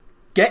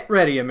Get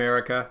ready,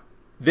 America.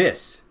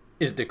 This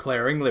is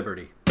Declaring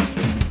Liberty.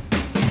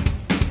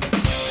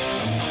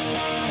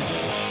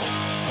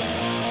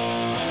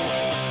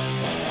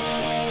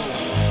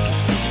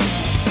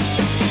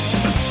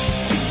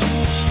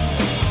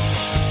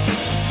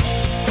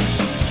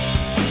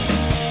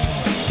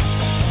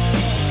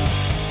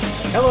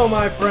 Hello,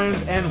 my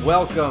friends, and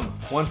welcome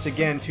once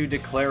again to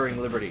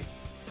Declaring Liberty.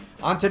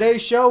 On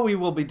today's show, we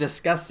will be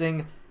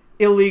discussing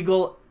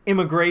illegal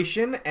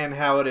immigration and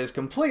how it is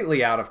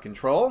completely out of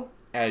control,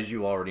 as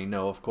you already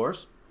know, of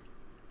course.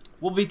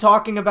 We'll be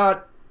talking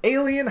about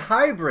alien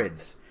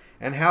hybrids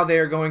and how they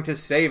are going to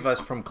save us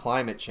from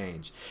climate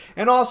change.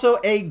 And also,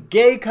 a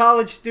gay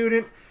college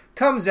student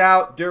comes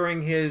out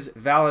during his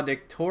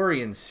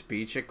valedictorian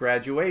speech at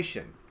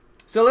graduation.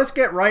 So let's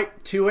get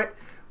right to it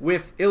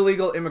with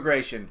illegal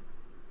immigration.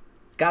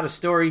 Got a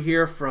story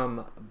here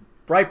from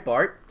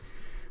Breitbart.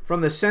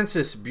 From the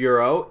Census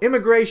Bureau,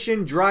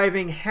 immigration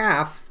driving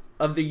half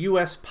of the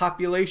U.S.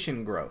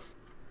 population growth.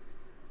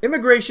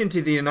 Immigration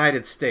to the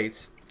United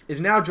States is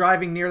now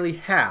driving nearly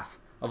half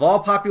of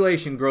all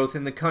population growth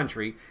in the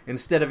country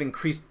instead of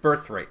increased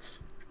birth rates.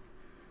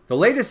 The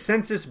latest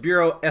Census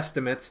Bureau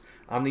estimates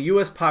on the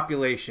U.S.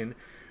 population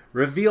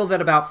reveal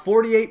that about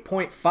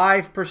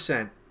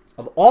 48.5%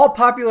 of all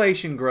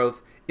population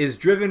growth is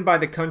driven by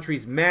the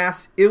country's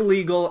mass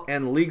illegal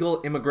and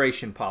legal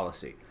immigration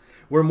policy,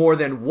 where more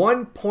than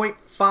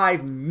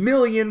 1.5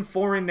 million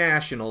foreign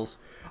nationals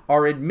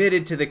are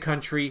admitted to the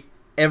country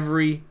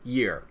every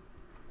year.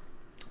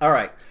 All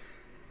right.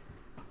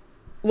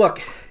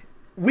 Look,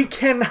 we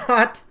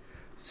cannot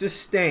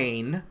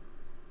sustain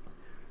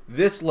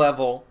this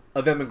level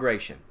of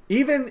immigration,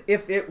 even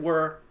if it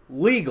were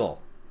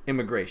legal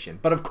immigration.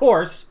 But of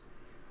course,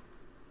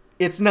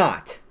 it's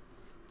not.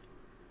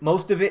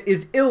 Most of it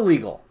is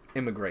illegal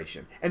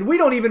immigration. And we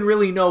don't even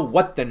really know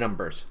what the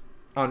numbers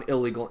on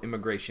illegal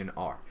immigration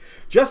are.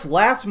 Just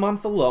last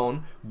month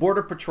alone,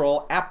 Border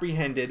Patrol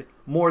apprehended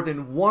more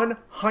than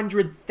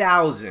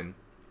 100,000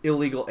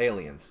 illegal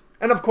aliens.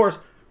 And of course,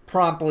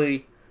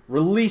 promptly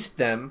released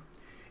them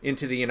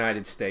into the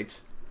United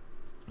States,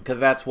 because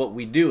that's what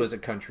we do as a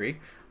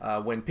country.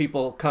 When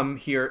people come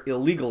here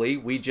illegally,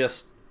 we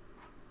just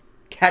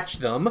catch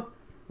them.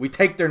 We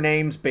take their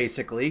names,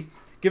 basically,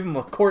 give them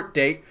a court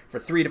date for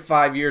 3 to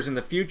 5 years in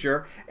the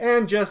future,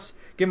 and just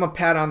give them a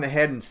pat on the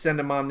head and send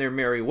them on their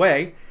merry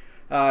way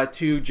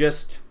to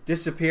just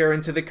disappear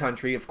into the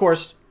country. Of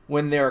course,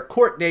 when their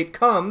court date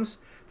comes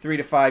 3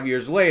 to 5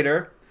 years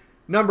later,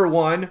 number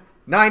one,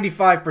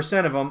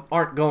 95% of them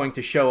aren't going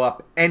to show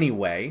up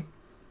anyway,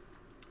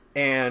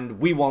 and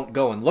we won't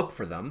go and look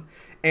for them.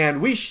 And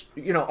we,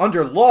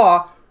 under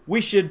law,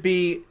 we should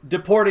be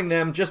deporting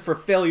them just for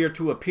failure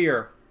to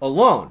appear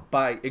alone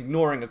by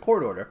ignoring a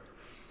court order.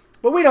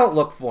 But we don't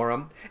look for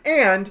them.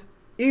 And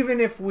even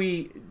if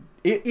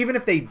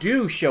they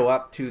do show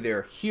up to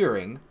their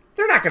hearing,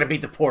 they're not going to be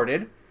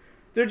deported.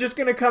 They're just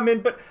going to come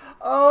in, but,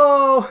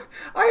 I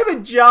have a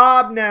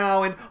job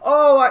now, and,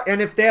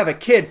 and if they have a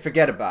kid,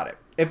 forget about it.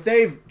 If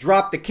they've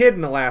dropped the kid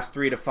in the last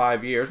 3 to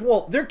 5 years,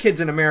 well, their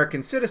kid's an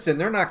American citizen.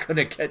 They're not going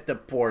to get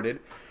deported.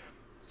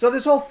 So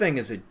this whole thing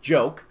is a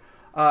joke.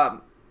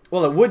 Well,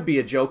 it would be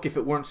a joke if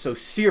it weren't so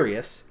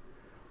serious.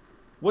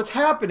 What's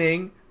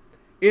happening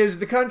is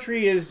the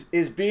country is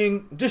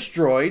being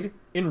destroyed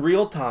in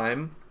real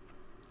time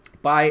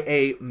by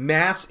a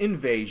mass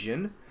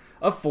invasion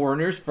of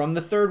foreigners from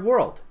the third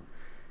world.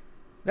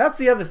 That's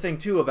the other thing,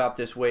 too, about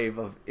this wave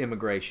of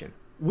immigration.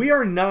 We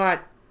are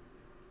not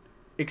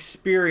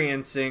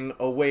experiencing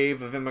a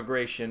wave of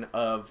immigration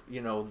of,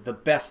 the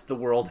best the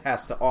world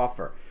has to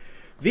offer.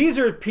 These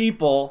are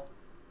people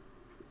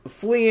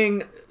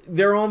fleeing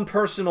their own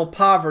personal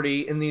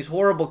poverty in these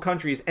horrible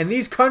countries, and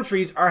these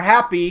countries are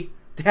happy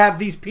to have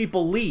these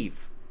people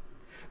leave.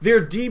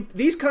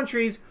 These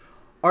countries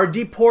are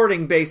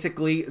deporting,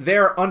 basically,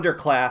 their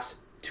underclass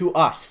to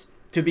us,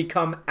 to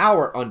become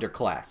our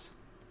underclass.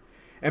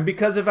 And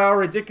because of our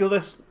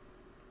ridiculous,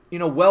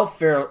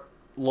 welfare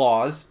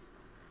laws,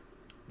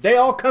 they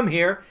all come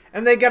here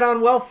and they get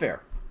on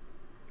welfare.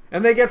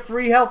 And they get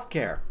free health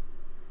care.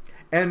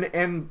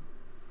 And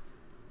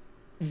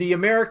the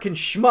American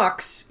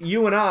schmucks,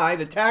 you and I,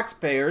 the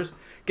taxpayers,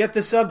 get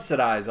to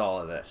subsidize all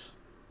of this.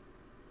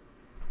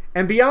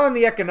 And beyond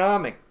the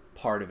economic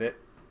part of it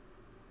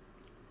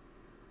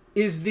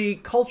is the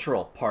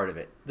cultural part of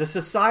it, the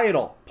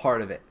societal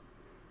part of it.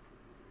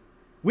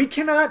 We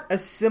cannot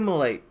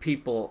assimilate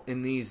people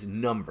in these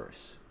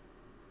numbers.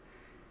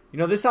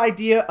 This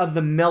idea of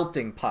the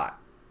melting pot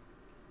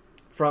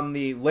from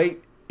the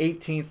late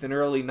 18th and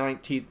early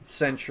 19th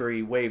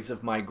century waves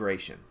of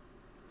migration.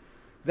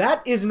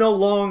 That is no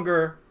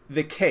longer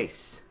the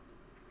case.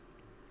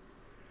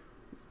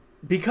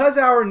 Because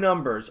our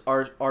numbers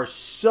are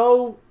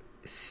so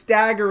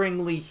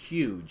staggeringly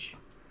huge,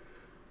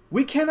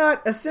 we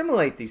cannot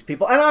assimilate these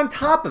people. And on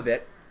top of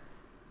it,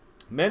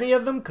 many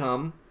of them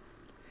come,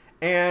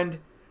 and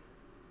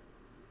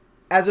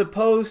as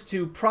opposed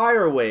to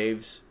prior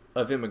waves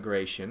of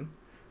immigration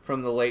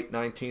from the late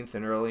 19th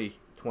and early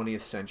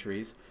 20th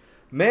centuries,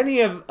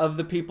 Many of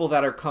the people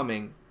that are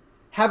coming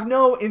have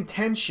no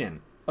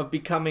intention of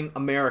becoming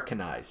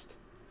Americanized.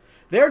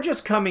 They're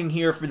just coming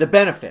here for the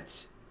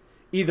benefits,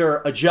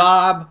 either a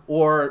job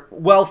or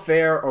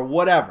welfare or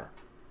whatever.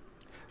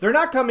 They're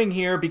not coming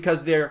here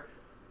because they're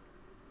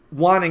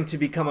wanting to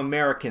become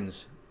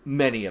Americans,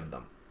 many of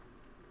them.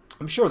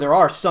 I'm sure there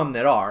are some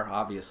that are,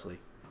 obviously.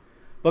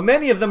 But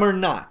many of them are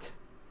not.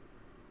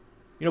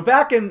 You know,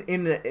 back in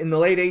the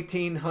late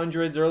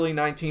 1800s, early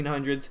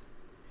 1900s,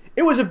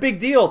 it was a big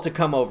deal to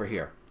come over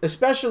here,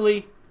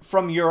 especially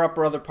from Europe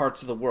or other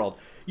parts of the world.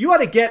 You had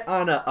to get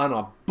on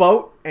a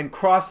boat and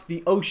cross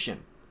the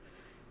ocean.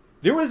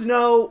 There was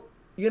no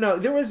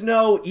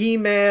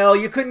email.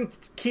 You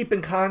couldn't keep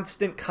in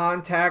constant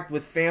contact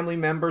with family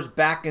members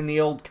back in the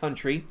old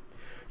country.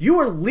 You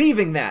were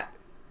leaving that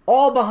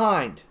all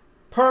behind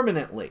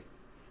permanently.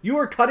 You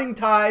were cutting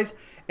ties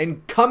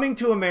and coming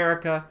to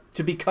America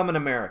to become an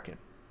American.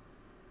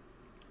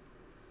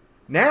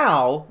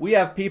 Now we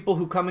have people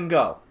who come and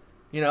go.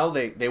 You know,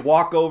 they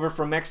walk over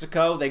from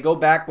Mexico. They go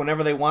back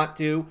whenever they want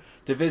to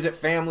visit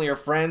family or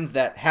friends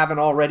that haven't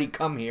already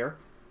come here.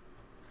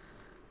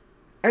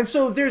 And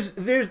so there's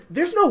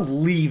no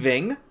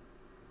leaving.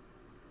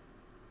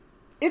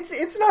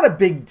 It's not a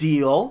big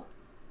deal.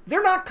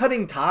 They're not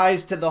cutting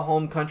ties to the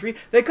home country.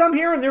 They come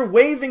here and they're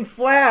waving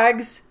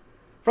flags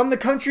from the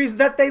countries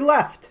that they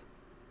left.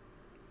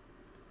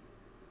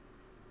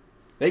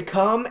 They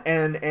come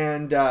and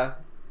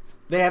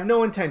they have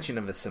no intention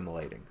of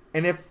assimilating.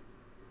 And if,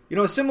 you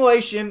know,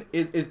 assimilation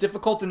is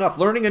difficult enough.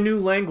 Learning a new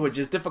language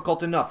is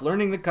difficult enough.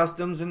 Learning the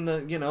customs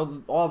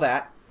and all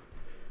that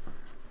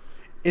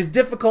is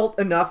difficult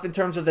enough in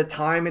terms of the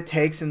time it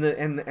takes and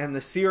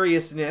the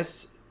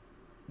seriousness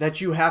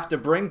that you have to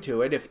bring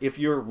to it if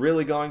you're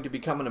really going to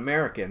become an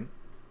American.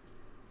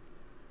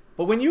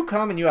 But when you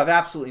come and you have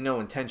absolutely no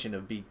intention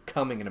of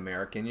becoming an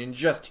American, you're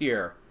just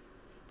here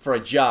for a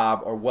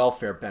job or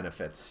welfare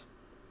benefits,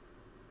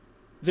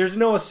 there's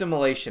no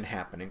assimilation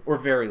happening, or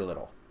very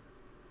little.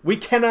 We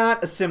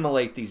cannot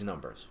assimilate these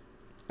numbers.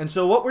 And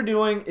so what we're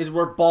doing is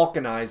we're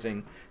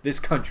balkanizing this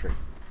country.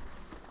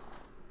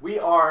 We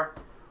are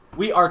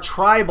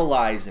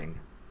tribalizing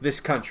this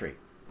country.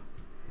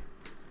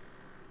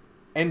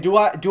 And do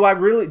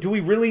we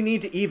really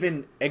need to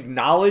even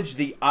acknowledge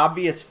the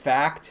obvious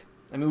fact?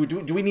 I mean,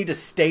 do we need to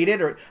state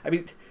it? Or I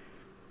mean,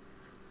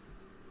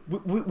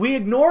 we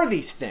ignore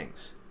these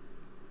things.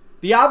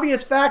 The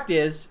obvious fact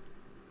is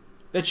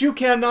that you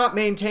cannot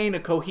maintain a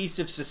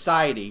cohesive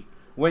society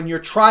when you're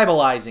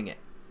tribalizing it,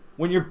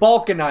 when you're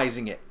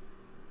balkanizing it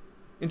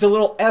into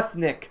little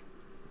ethnic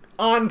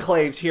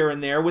enclaves here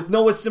and there with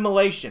no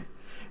assimilation.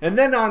 And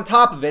then on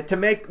top of it, to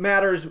make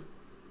matters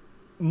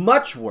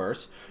much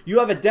worse, you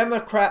have a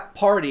Democrat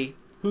Party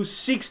who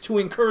seeks to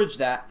encourage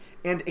that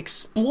and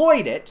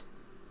exploit it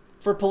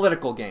for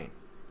political gain.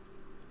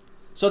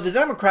 So the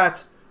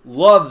Democrats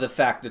love the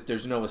fact that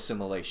there's no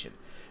assimilation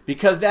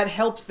because that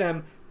helps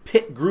them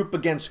pit group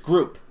against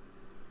group.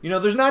 You know,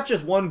 there's not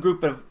just one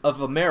group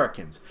of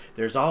Americans.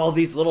 There's all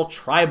these little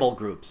tribal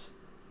groups.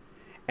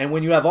 And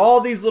when you have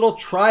all these little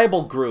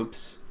tribal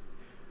groups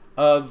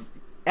of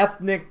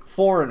ethnic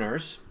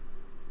foreigners,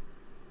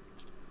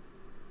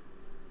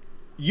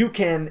 you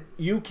can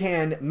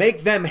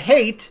make them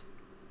hate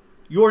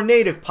your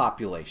native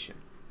population.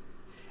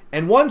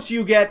 And once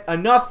you get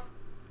enough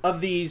of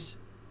these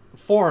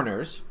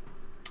foreigners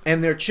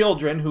and their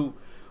children who,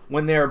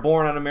 when they're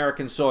born on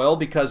American soil,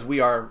 because we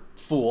are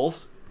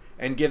fools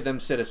and give them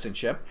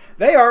citizenship,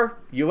 they are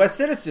U.S.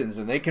 citizens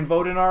and they can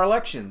vote in our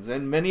elections.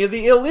 And many of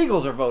the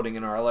illegals are voting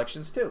in our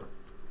elections too.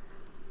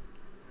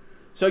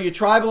 So you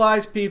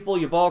tribalize people,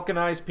 you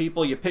balkanize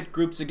people, you pit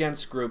groups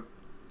against group,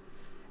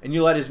 and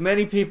you let as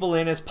many people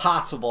in as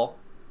possible,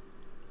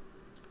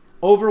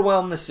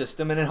 overwhelm the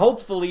system, and then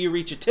hopefully you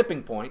reach a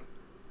tipping point,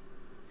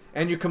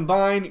 and you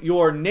combine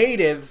your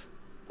Native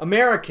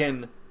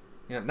American,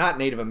 not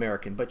Native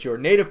American, but your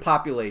native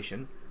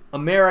population,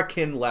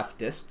 American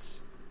leftists,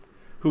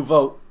 who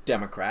vote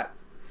Democrat,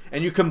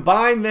 and you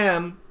combine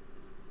them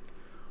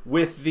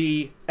with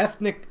the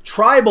ethnic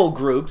tribal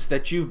groups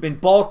that you've been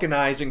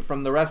balkanizing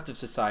from the rest of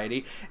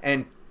society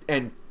and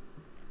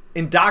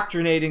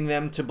indoctrinating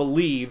them to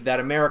believe that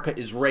America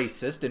is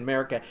racist,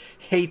 America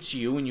hates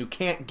you, and you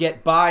can't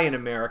get by in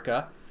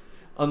America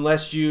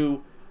unless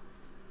you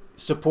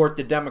support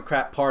the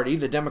Democrat Party.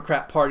 The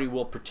Democrat Party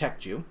will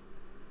protect you.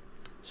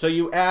 So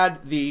you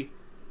add the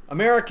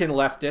American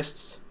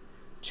leftists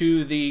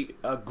to the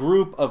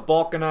group of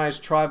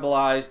balkanized,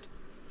 tribalized,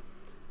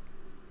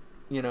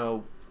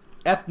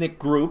 ethnic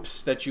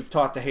groups that you've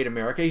taught to hate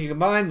America. You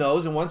combine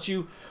those, and once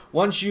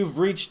you've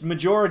reached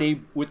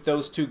majority with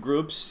those two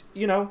groups,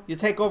 you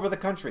take over the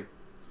country.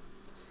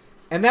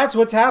 And that's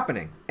what's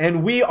happening.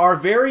 And we are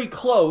very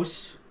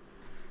close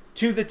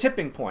to the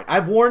tipping point.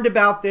 I've warned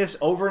about this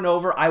over and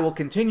over. I will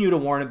continue to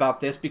warn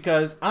about this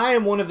because I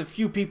am one of the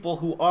few people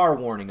who are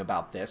warning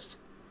about this,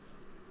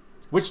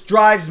 which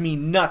drives me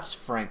nuts,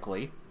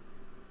 frankly.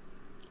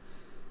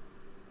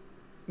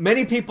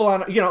 Many people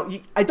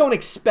I don't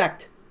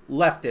expect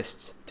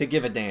leftists to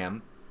give a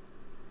damn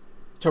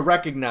to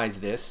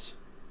recognize this.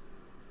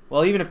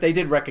 Well, even if they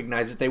did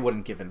recognize it, they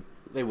wouldn't give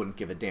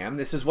a damn.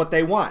 This is what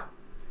they want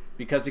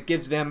because it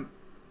gives them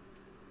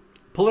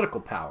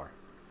political power.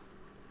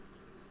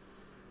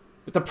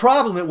 But the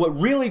problem, what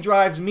really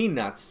drives me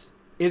nuts,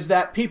 is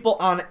that people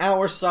on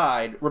our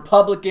side,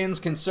 Republicans,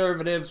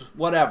 conservatives,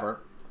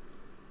 whatever,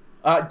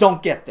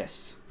 don't get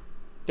this.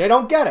 They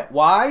don't get it.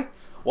 Why?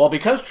 Well,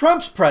 because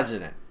Trump's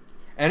president.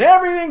 And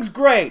everything's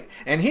great.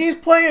 And he's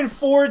playing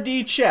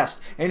 4D chess.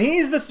 And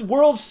he's the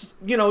world's,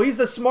 he's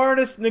the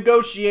smartest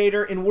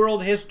negotiator in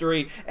world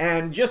history.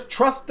 And just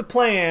trust the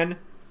plan.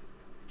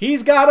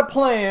 He's got a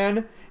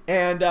plan.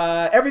 And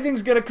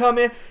everything's going to come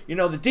in.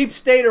 The deep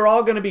state are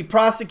all going to be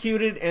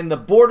prosecuted. And the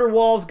border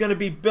wall's going to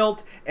be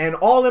built. And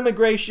all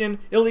immigration,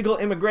 illegal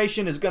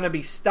immigration is going to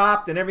be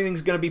stopped. And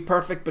everything's going to be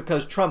perfect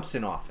because Trump's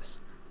in office.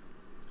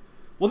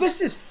 Well, this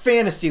is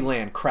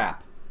Fantasyland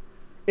crap.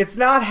 It's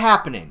not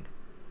happening.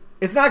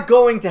 It's not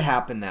going to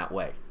happen that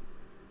way.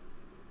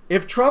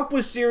 If Trump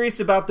was serious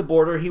about the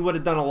border, he would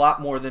have done a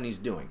lot more than he's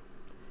doing.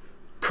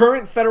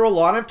 Current federal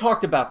law, and I've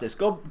talked about this.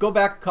 Go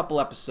back a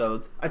couple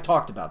episodes. I've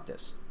talked about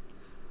this.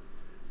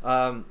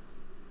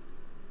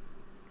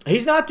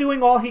 He's not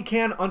doing all he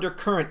can under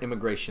current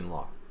immigration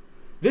law.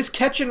 This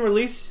catch and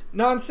release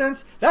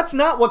nonsense, that's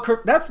not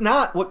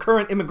what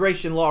current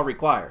immigration law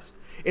requires.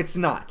 It's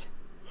not.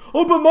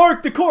 Oh, but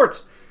Mark, the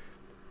courts.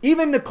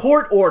 Even the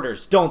court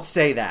orders don't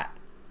say that.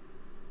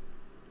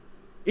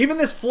 Even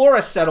this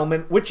Flores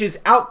settlement, which is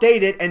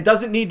outdated and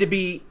doesn't need to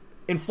be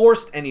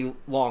enforced any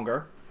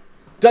longer,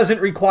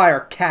 doesn't require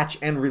catch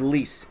and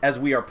release as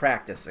we are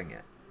practicing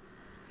it.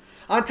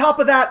 On top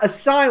of that,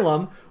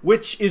 asylum,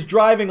 which is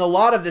driving a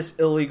lot of this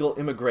illegal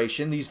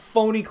immigration, these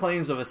phony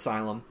claims of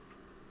asylum,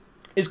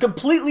 is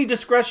completely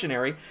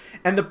discretionary,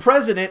 and the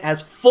president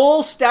has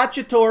full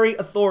statutory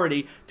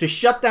authority to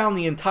shut down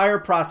the entire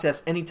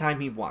process anytime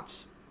he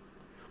wants.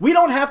 We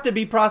don't have to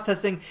be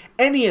processing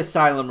any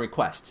asylum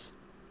requests.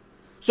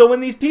 So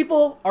when these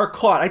people are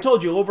caught, I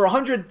told you, over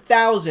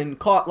 100,000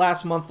 caught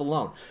last month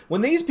alone.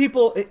 When these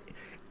people,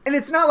 and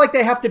it's not like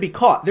they have to be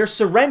caught. They're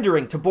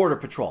surrendering to Border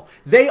Patrol.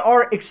 They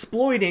are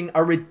exploiting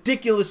our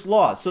ridiculous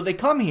laws. So they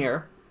come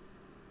here,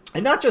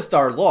 and not just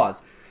our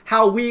laws,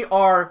 how we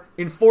are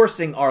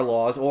enforcing our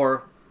laws,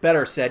 or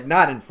better said,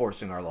 not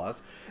enforcing our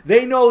laws.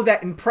 They know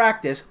that in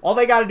practice, all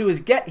they got to do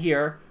is get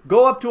here,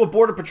 go up to a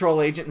Border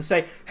Patrol agent and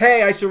say,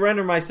 hey, I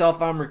surrender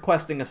myself, I'm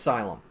requesting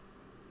asylum.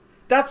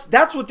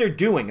 That's what they're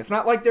doing. It's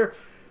not like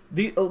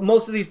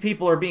most of these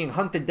people are being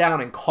hunted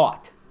down and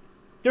caught.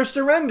 They're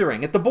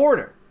surrendering at the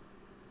border.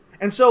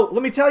 And so,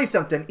 let me tell you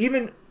something.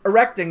 Even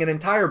erecting an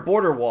entire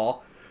border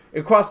wall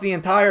across the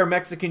entire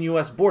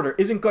Mexican-U.S. border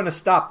isn't going to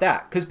stop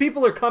that. Because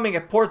people are coming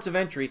at ports of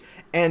entry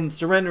and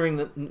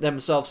surrendering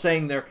themselves,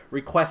 saying they're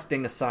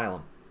requesting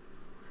asylum.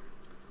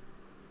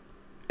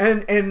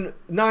 And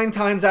 9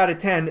 times out of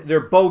 10, they're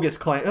bogus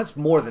claims. That's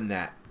more than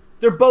that.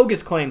 They're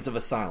bogus claims of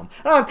asylum.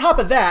 And on top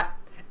of that,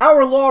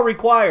 our law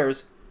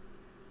requires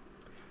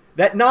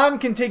that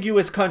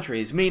non-contiguous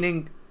countries,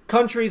 meaning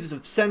countries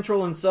of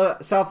Central and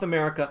South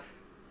America,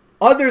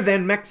 other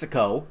than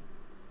Mexico,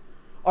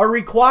 are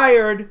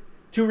required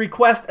to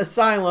request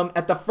asylum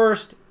at the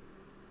first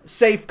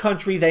safe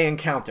country they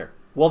encounter.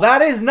 Well,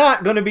 that is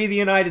not going to be the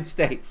United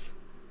States.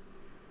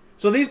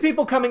 So these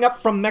people coming up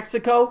from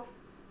Mexico,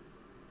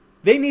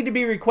 they need to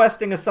be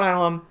requesting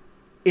asylum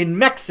in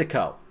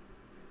Mexico.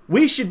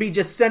 We should be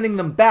just sending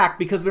them back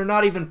because they're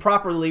not even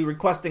properly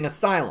requesting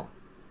asylum.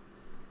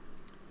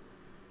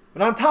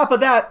 But on top of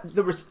that,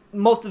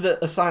 most of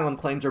the asylum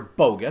claims are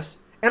bogus.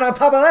 And on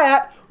top of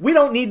that, we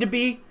don't need to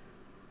be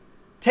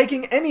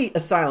taking any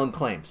asylum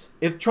claims.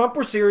 If Trump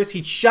were serious,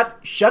 he'd shut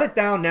it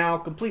down now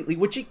completely,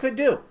 which he could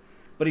do.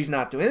 But he's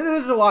not doing it.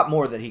 There's a lot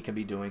more that he could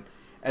be doing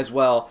as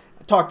well.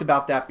 I talked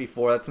about that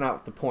before. That's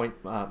not the point.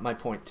 My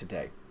point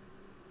today.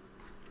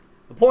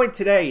 The point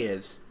today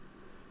is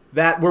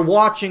that we're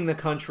watching the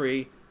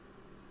country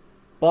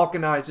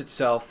balkanize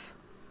itself,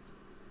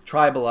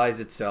 tribalize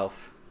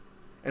itself,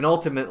 and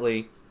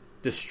ultimately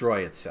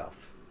destroy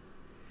itself.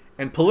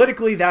 And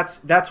politically,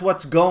 that's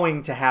what's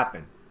going to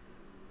happen.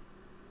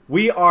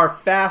 We are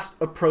fast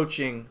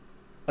approaching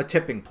a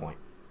tipping point.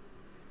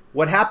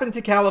 What happened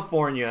to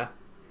California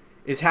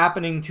is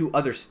happening to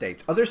other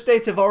states. Other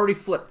states have already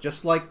flipped,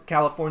 just like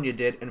California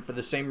did, and for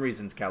the same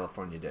reasons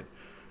California did.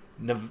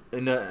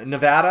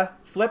 Nevada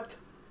flipped.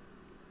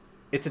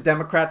 It's a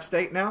Democrat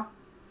state now.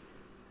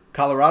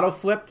 Colorado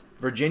flipped.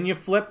 Virginia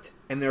flipped.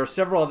 And there are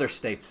several other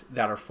states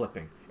that are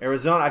flipping.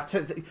 Arizona,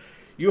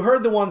 you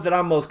heard the ones that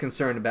I'm most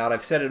concerned about.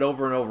 I've said it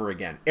over and over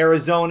again.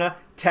 Arizona,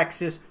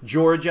 Texas,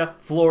 Georgia,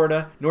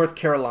 Florida, North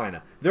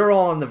Carolina. They're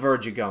all on the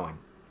verge of going.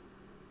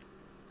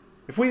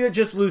 If we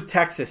just lose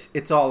Texas,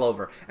 it's all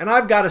over. And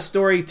I've got a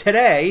story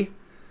today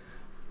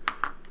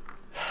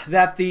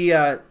that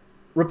the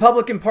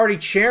Republican Party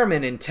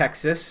chairman in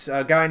Texas,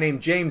 a guy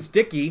named James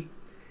Dickey,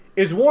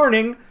 is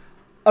warning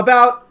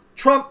about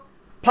Trump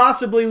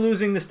possibly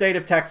losing the state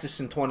of Texas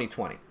in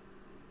 2020.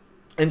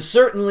 And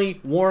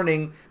certainly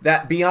warning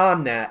that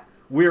beyond that,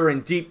 we're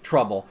in deep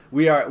trouble.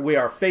 We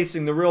are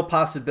facing the real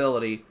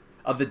possibility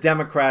of the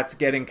Democrats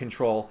getting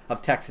control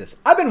of Texas.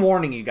 I've been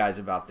warning you guys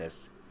about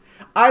this.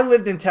 I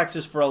lived in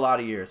Texas for a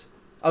lot of years.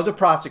 I was a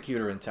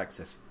prosecutor in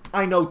Texas.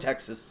 I know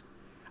Texas.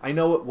 I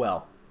know it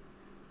well.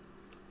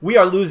 We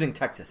are losing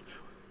Texas.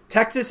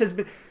 Texas has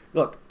been...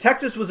 Look,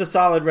 Texas was a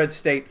solid red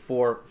state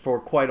for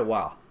quite a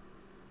while.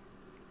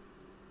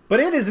 But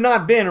it has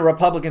not been a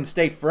Republican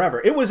state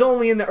forever. It was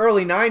only in the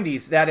early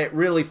 90s that it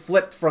really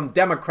flipped from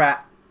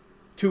Democrat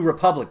to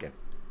Republican.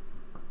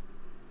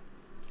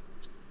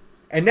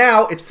 And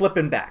now it's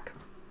flipping back.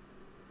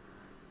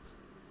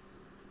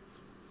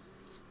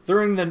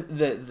 During the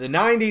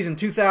 90s and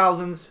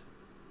 2000s,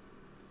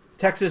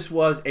 Texas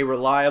was a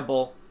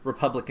reliable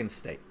Republican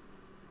state.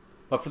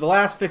 But for the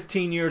last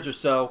 15 years or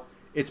so,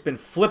 it's been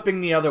flipping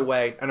the other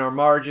way, and our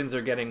margins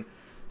are getting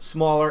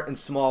smaller and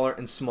smaller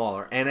and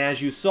smaller. And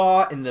as you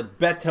saw in the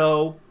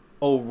Beto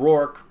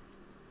O'Rourke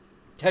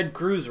Ted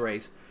Cruz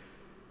race,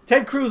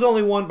 Ted Cruz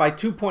only won by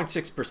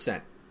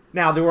 2.6%.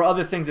 Now, there were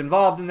other things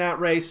involved in that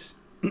race.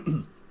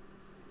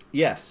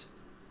 Yes.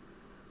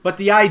 But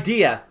the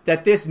idea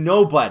that this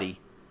nobody,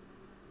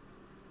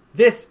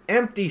 this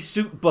empty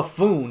suit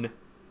buffoon,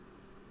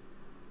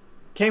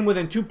 came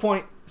within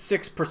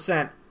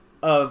 2.6%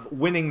 of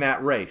winning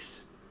that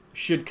race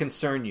should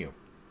concern you.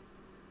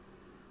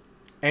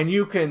 And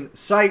you can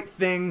cite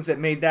things that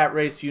made that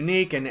race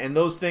unique, and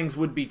those things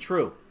would be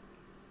true.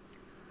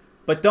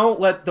 But don't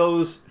let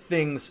those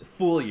things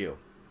fool you.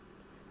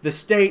 The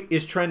state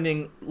is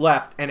trending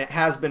left, and it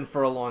has been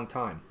for a long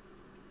time.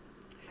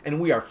 And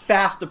we are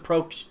fast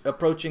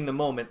approaching the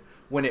moment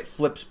when it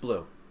flips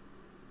blue.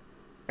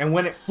 And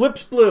when it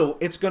flips blue,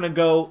 it's going to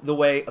go the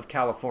way of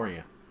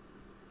California.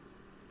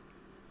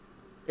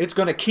 It's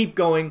going to keep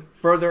going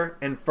further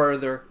and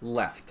further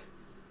left.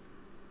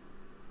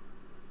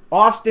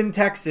 Austin,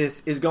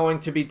 Texas is going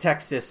to be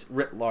Texas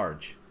writ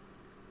large.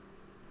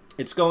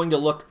 It's going to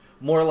look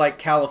more like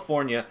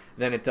California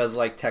than it does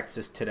like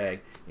Texas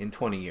today in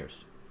 20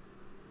 years.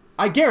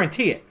 I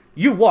guarantee it.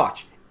 You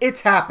watch.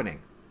 It's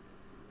happening.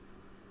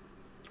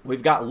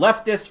 We've got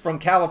leftists from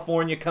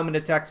California coming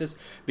to Texas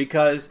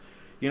because,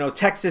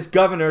 Texas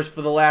governors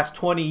for the last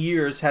 20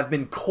 years have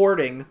been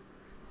courting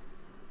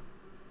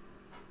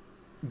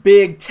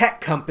big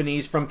tech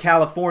companies from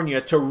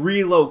California to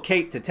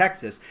relocate to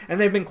Texas. And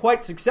they've been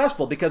quite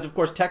successful because, of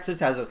course,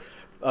 Texas has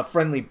a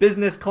friendly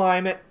business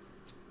climate.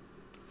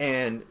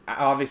 And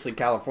obviously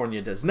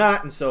California does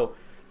not. And so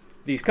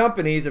these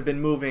companies have been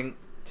moving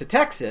to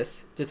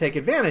Texas to take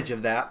advantage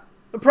of that.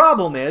 The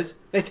problem is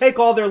they take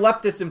all their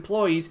leftist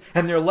employees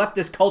and their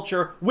leftist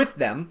culture with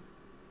them.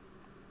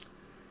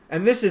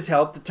 And this has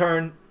helped to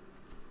turn,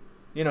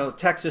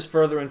 Texas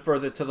further and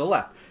further to the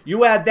left.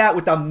 You add that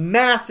with the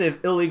massive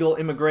illegal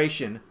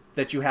immigration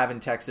that you have in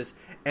Texas,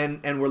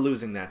 and we're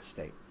losing that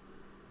state.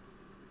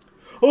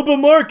 Oh, but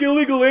Mark,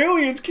 illegal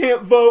aliens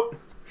can't vote.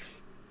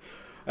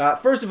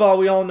 First of all,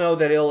 we all know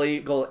that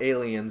illegal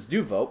aliens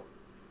do vote.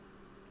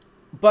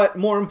 But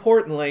more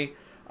importantly,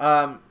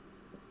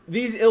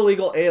 these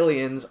illegal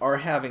aliens are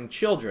having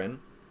children,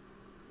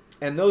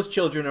 and those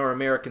children are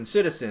American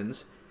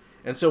citizens.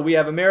 And so we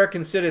have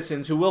American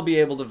citizens who will be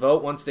able to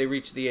vote once they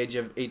reach the age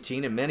of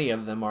 18, and many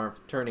of them are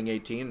turning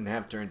 18 and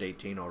have turned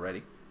 18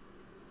 already.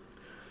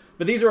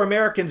 But these are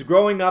Americans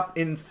growing up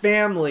in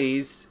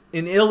families,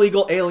 in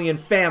illegal alien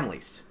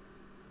families.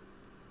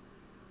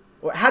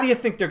 How do you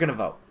think they're going to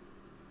vote?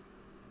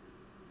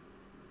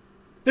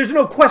 There's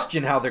no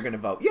question how they're going to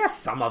vote. Yes,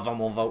 some of them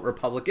will vote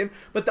Republican,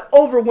 but the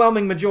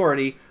overwhelming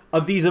majority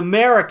of these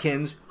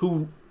Americans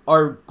who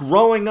are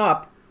growing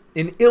up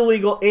in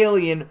illegal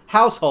alien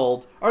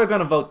households are going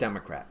to vote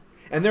Democrat.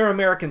 And they're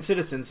American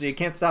citizens, so you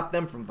can't stop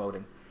them from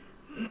voting.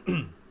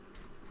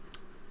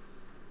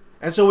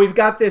 And so we've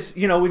got this,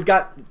 we've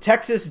got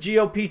Texas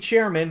GOP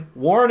chairman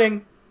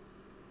warning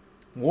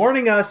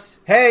us,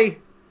 hey,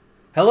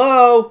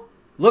 hello,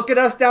 look at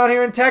us down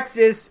here in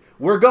Texas.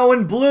 We're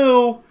going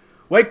blue.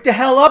 Wake the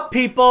hell up,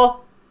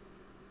 people.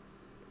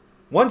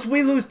 Once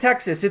we lose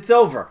Texas, it's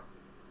over.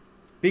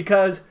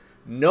 Because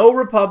no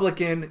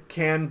Republican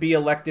can be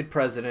elected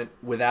president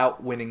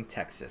without winning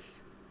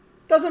Texas.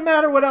 Doesn't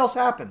matter what else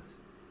happens.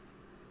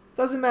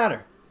 Doesn't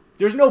matter.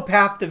 There's no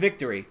path to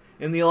victory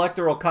in the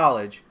Electoral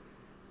College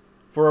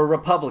for a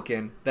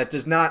Republican that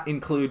does not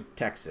include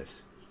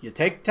Texas. You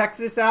take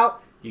Texas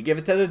out, you give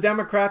it to the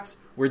Democrats,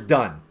 we're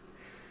done.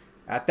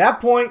 At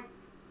that point,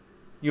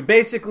 you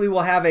basically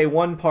will have a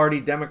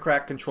one-party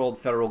Democrat-controlled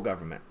federal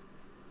government.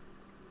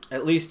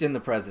 At least in the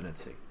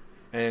presidency.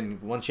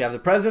 And once you have the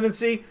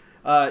presidency,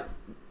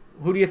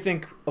 who do you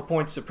think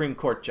appoints Supreme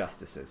Court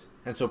justices?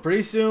 And so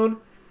pretty soon,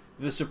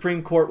 the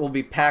Supreme Court will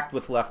be packed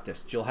with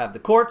leftists. You'll have the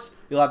courts,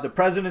 you'll have the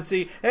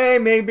presidency. Hey,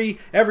 maybe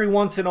every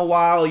once in a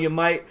while you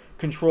might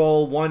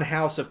control one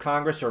house of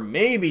Congress or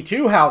maybe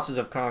two houses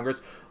of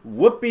Congress.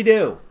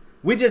 Whoopie-doo.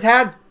 We just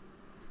had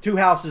two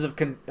houses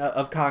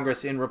of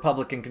Congress in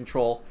Republican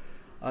control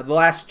the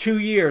last 2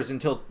 years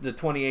until the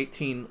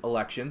 2018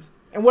 elections.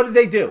 And what did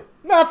they do?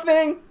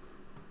 Nothing!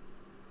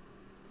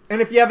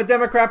 And if you have a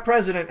Democrat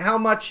president, how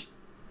much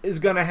is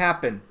going to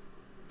happen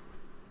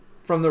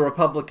from the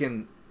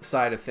Republican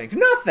side of things?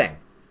 Nothing.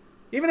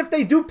 Even if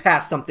they do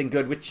pass something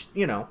good, which,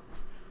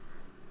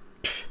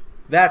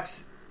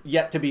 that's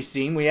yet to be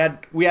seen. We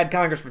had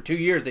Congress for 2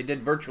 years. They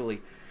did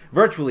virtually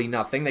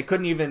nothing. They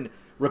couldn't even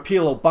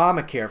repeal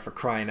Obamacare, for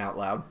crying out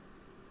loud.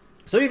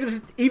 So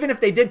even if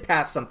they did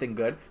pass something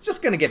good, it's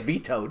just going to get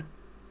vetoed.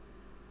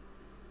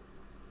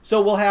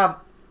 So we'll have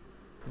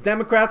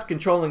Democrats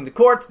controlling the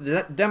courts,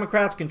 the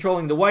Democrats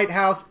controlling the White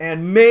House,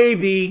 and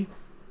maybe,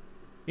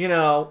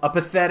 a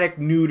pathetic,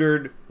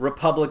 neutered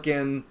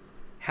Republican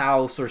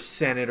House or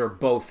Senate or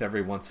both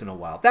every once in a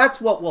while. That's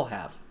what we'll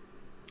have.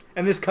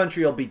 And this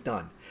country will be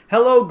done.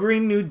 Hello,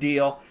 Green New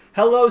Deal.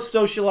 Hello,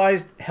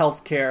 socialized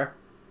health care.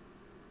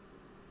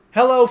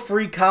 Hello,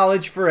 free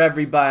college for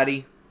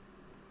everybody.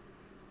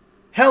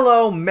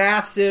 Hello,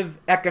 massive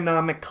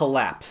economic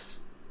collapse.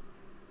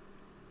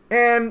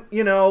 And,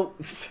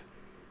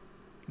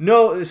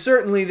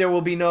 certainly there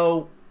will be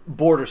no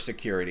border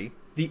security.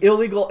 The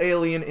illegal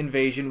alien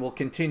invasion will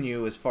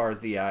continue as far as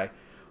the eye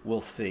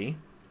will see.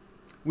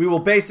 We will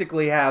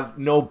basically have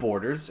no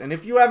borders. And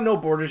if you have no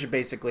borders, you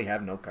basically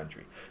have no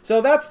country.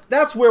 So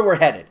that's where we're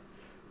headed.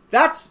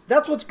 That's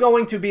what's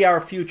going to be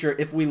our future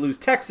if we lose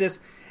Texas.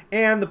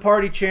 And the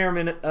party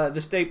chairman,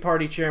 the state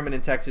party chairman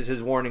in Texas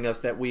is warning us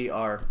that we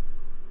are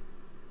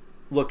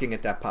looking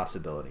at that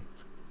possibility,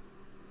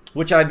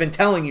 which I've been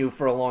telling you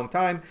for a long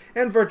time,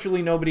 and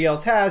virtually nobody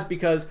else has,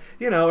 because,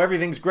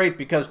 everything's great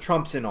because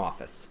Trump's in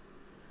office.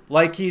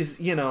 Like he's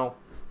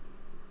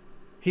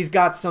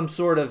got some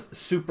sort of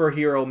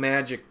superhero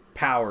magic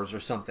powers or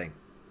something.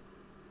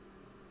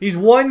 He's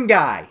one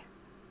guy.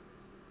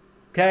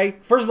 Okay?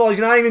 First of all, he's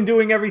not even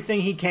doing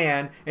everything he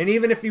can, and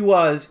even if he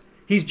was,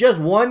 he's just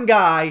one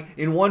guy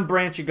in one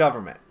branch of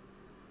government.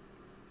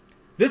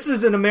 This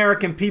is an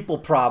American people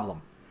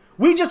problem.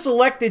 We just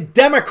elected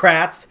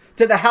Democrats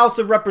to the House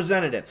of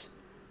Representatives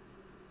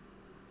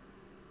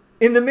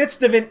in the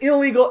midst of an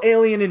illegal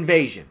alien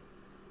invasion.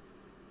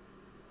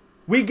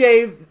 We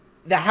gave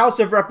the House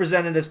of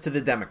Representatives to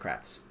the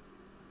Democrats.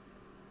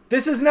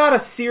 This is not a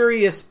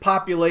serious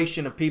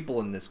population of people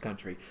in this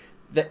country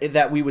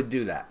that we would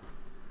do that.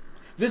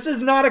 This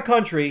is not a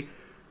country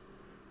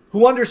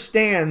who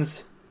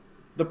understands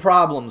the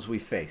problems we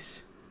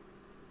face.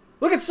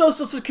 Look at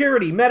Social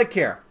Security,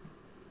 Medicare.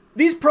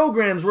 These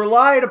programs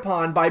relied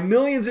upon by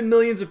millions and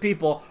millions of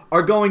people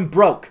are going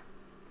broke.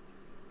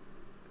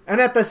 And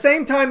at the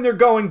same time they're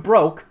going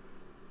broke,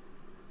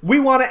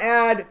 we want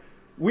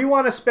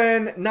to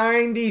spend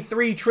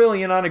 $93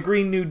 trillion on a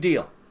Green New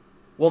Deal.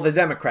 Well, the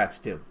Democrats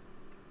do.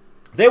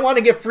 They want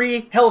to give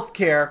free health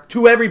care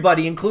to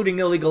everybody, including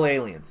illegal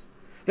aliens.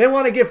 They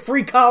want to give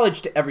free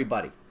college to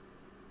everybody.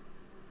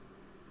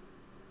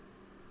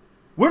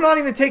 We're not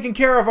even taking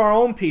care of our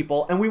own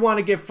people, and we want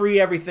to give free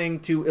everything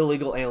to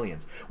illegal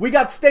aliens. We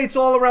got states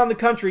all around the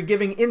country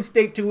giving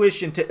in-state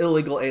tuition to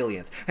illegal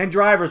aliens and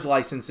driver's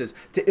licenses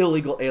to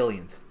illegal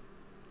aliens.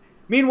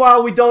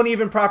 Meanwhile, we don't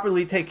even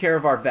properly take care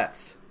of our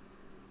vets.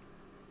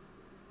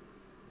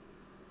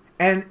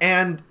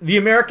 And the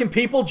American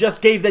people just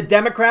gave the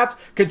Democrats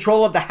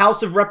control of the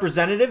House of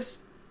Representatives?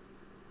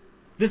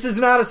 This is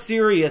not a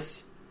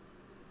serious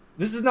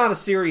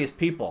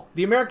people.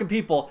 The American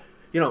people,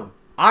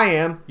 I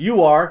am,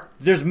 you are,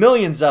 there's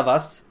millions of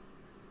us.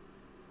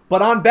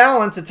 But on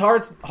balance, it's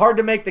hard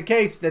to make the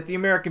case that the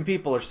American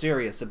people are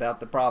serious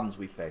about the problems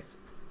we face.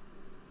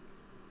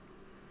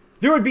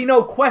 There would be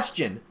no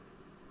question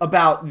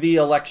about the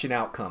election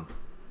outcome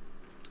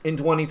in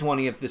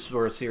 2020 if this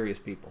were a serious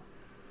people.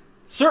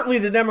 Certainly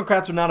the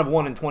Democrats would not have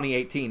won in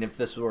 2018 if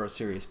this were a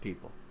serious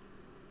people.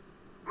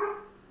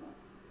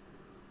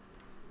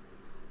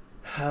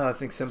 I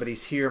think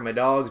somebody's here. My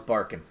dog's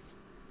barking.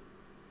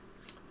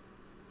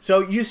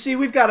 So you see,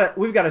 we've got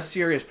a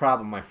serious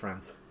problem, my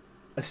friends.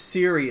 A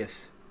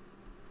serious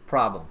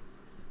problem.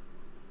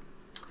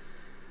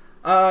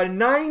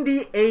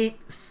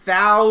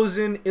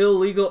 98,000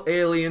 illegal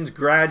aliens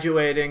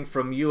graduating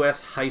from U.S.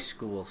 high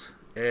schools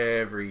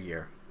every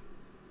year.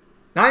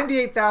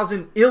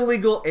 98,000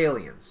 illegal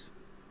aliens.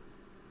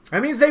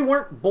 That means they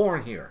weren't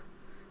born here.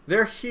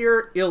 They're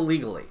here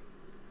illegally.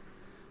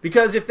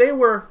 Because if they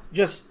were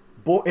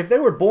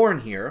born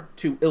here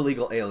to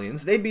illegal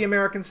aliens, they'd be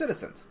American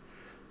citizens.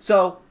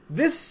 So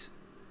this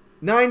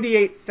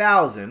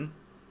 98,000,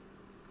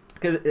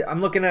 because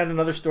I'm looking at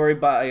another story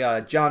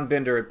by John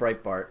Binder at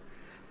Breitbart,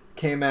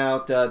 came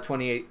out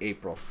 28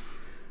 April.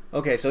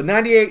 Okay, so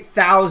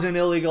 98,000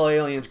 illegal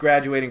aliens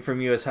graduating from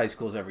U.S. high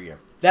schools every year.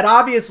 That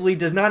obviously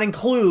does not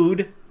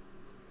include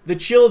the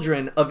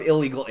children of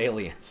illegal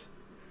aliens.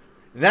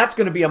 That's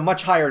going to be a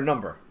much higher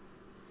number.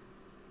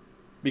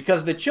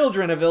 Because the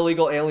children of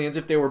illegal aliens,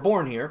 if they were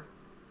born here,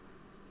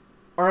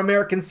 are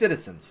American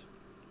citizens.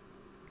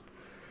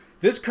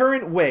 This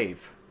current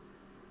wave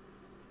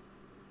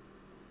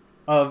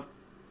of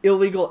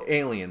illegal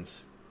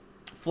aliens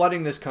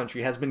flooding this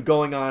country has been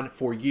going on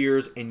for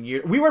years and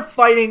years. We were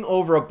fighting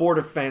over a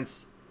border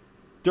fence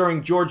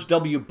during George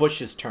W.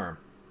 Bush's term.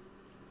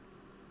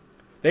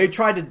 They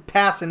tried to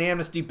pass an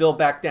amnesty bill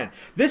back then.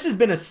 This has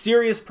been a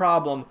serious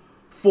problem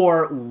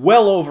for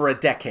well over a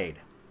decade.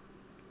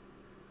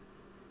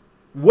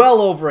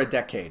 Well over a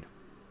decade.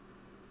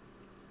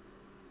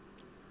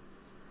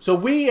 So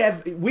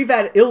we've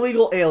had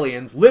illegal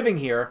aliens living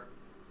here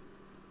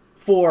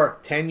for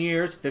 10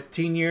 years,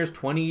 15 years,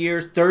 20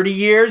 years, 30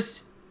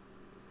 years.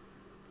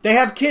 They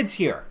have kids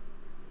here.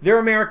 They're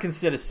American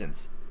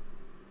citizens.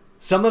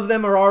 Some of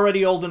them are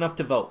already old enough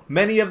to vote.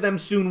 Many of them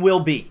soon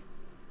will be.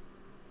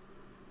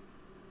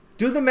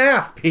 Do the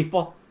math,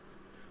 people.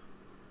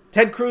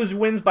 Ted Cruz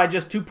wins by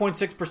just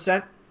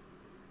 2.6%.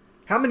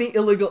 How many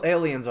illegal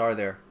aliens are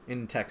there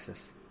in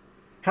Texas?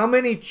 How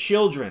many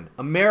children,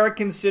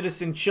 American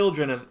citizen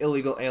children of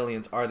illegal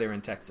aliens, are there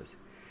in Texas?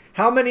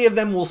 How many of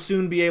them will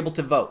soon be able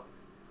to vote?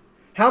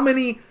 How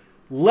many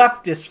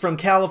leftists from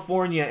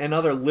California and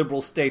other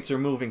liberal states are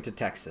moving to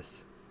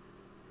Texas?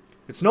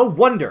 It's no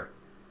wonder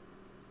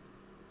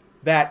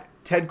that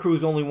Ted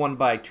Cruz only won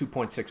by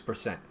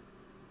 2.6%.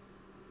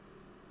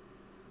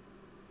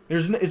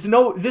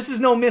 This is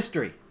no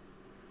mystery.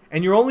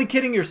 And you're only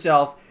kidding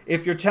yourself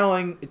if you're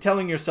telling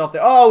yourself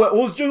that, oh, it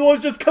was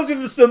just because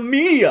of the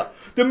media.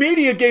 The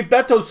media gave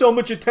Beto so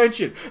much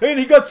attention, and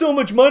he got so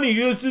much money.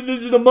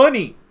 The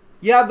money.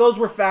 Yeah, those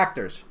were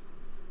factors.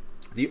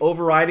 The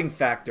overriding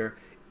factor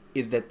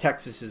is that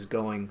Texas is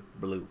going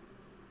blue.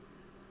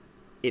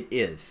 It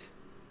is.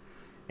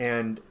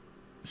 And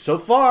so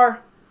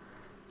far,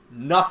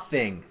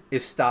 nothing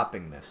is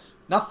stopping this.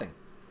 Nothing.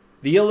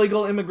 The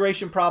illegal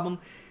immigration problem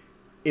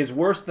is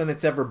worse than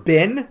it's ever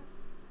been.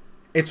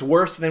 It's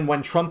worse than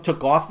when Trump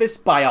took office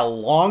by a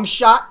long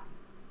shot.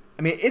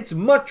 I mean, it's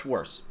much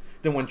worse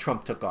than when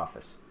Trump took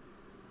office.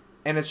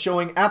 And it's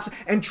showing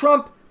and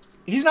Trump,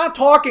 he's not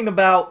talking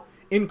about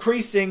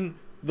increasing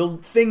the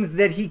things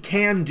that he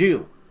can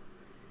do.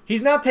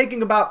 He's not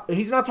talking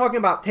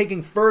about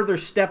taking further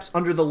steps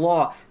under the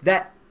law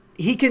that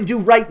he can do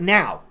right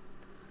now.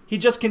 He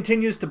just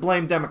continues to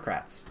blame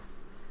Democrats.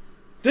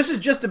 This is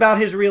just about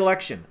his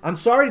reelection. I'm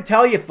sorry to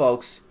tell you,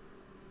 folks.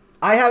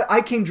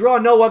 I can draw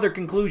no other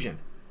conclusion.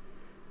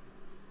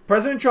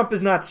 President Trump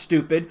is not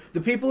stupid.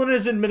 The people in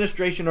his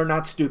administration are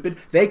not stupid.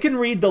 They can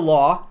read the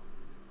law.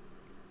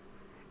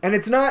 And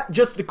it's not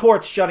just the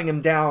courts shutting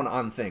him down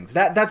on things.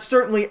 That's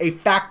certainly a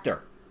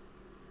factor.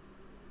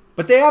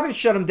 But they haven't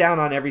shut him down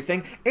on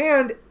everything.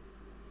 And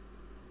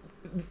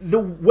the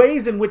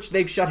ways in which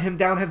they've shut him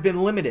down have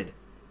been limited.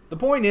 The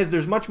point is,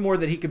 there's much more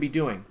that he could be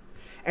doing.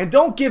 And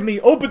don't give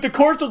me, oh, but the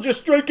courts will just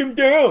strike him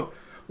down.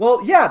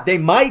 Well, yeah, they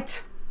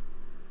might.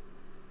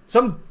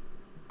 Some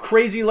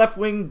crazy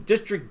left-wing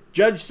district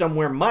judge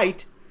somewhere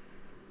might.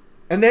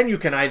 And then you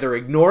can either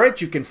ignore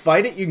it, you can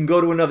fight it, you can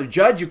go to another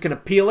judge, you can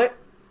appeal it.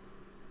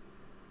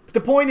 But the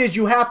point is,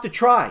 you have to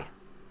try.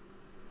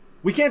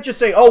 We can't just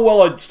say, oh,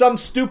 well, some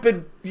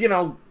stupid,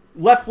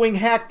 left-wing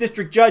hack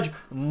district judge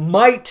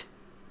might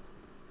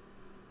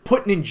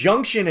put an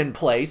injunction in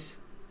place.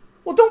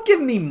 Well, don't give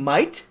me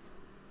might.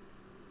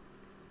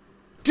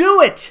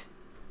 Do it!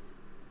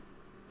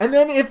 And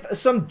then if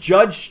some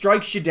judge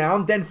strikes you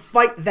down, then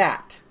fight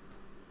that.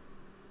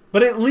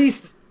 But at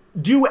least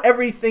do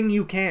everything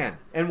you can.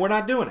 And we're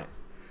not doing it.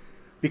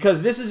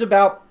 Because this is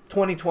about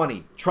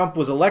 2020. Trump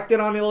was elected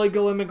on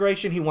illegal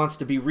immigration. He wants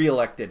to be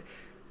reelected.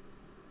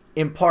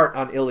 In part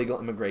on illegal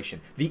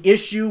immigration. The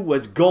issue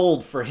was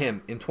gold for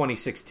him in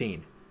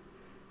 2016.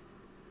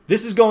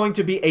 This is going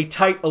to be a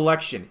tight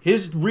election.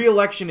 His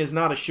re-election is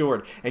not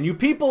assured. And you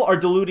people are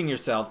deluding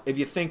yourselves if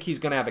you think he's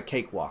going to have a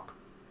cakewalk.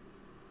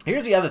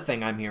 Here's the other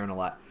thing I'm hearing a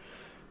lot.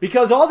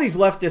 Because all these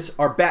leftists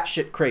are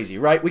batshit crazy,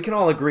 right? We can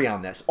all agree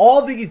on this.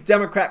 All these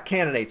Democrat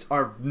candidates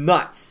are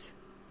nuts.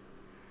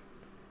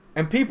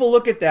 And people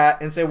look at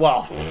that and say,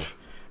 well,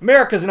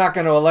 America's not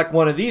going to elect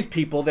one of these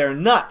people. They're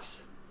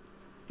nuts.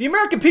 The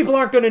American people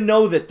aren't going to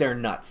know that they're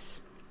nuts.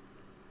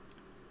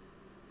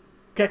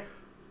 Okay?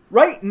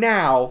 Right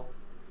now,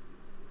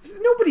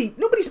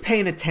 nobody's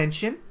paying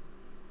attention.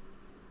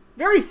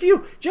 Very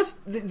few. Just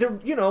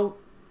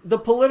the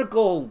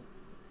political,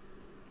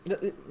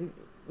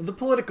 the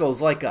politicos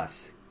like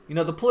us.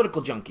 The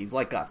political junkies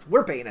like us.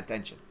 We're paying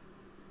attention.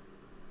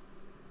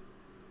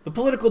 The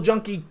political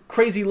junkie,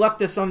 crazy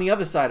leftists on the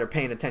other side are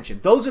paying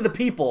attention. Those are the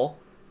people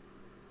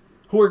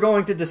who are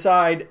going to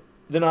decide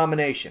the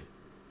nomination.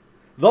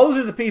 Those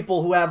are the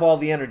people who have all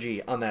the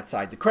energy on that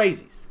side, the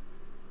crazies.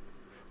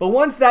 But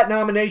once that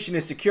nomination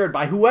is secured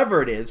by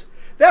whoever it is,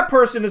 that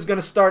person is going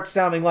to start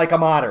sounding like a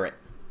moderate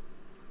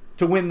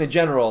to win the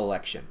general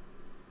election.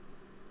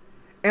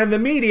 And the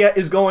media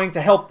is going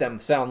to help them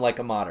sound like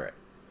a moderate.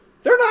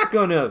 They're not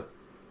going to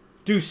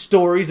do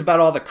stories about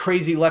all the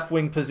crazy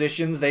left-wing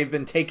positions they've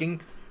been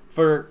taking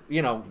for,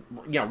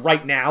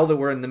 right now that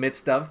we're in the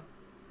midst of.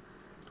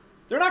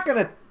 They're not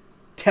going to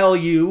tell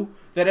you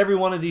that every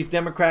one of these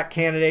Democrat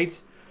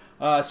candidates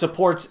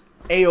supports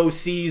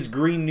AOC's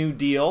Green New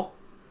Deal.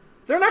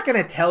 They're not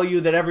going to tell you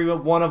that every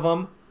one of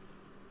them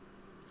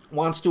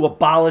wants to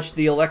abolish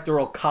the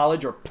Electoral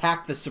College or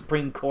pack the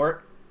Supreme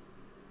Court.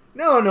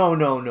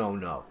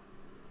 No.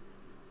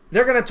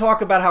 They're going to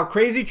talk about how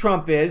crazy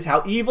Trump is,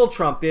 how evil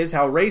Trump is,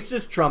 how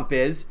racist Trump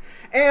is,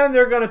 and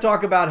they're going to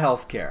talk about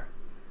healthcare.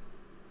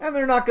 And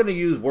they're not going to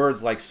use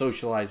words like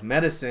socialized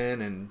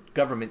medicine and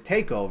government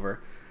takeover.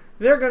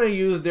 They're going to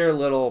use their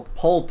little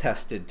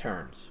poll-tested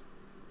terms.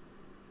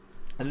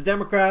 And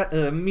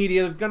the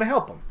media are going to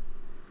help them.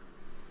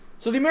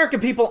 So the American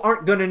people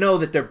aren't going to know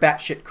that they're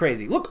batshit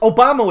crazy. Look,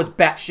 Obama was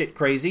batshit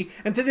crazy,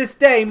 and to this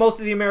day, most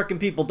of the American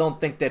people don't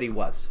think that he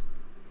was.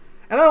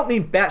 And I don't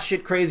mean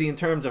batshit crazy in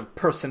terms of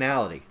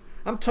personality.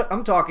 I'm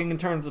talking in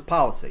terms of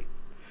policy.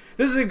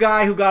 This is a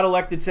guy who got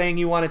elected saying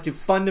he wanted to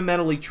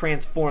fundamentally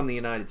transform the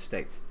United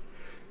States.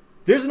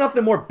 There's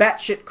nothing more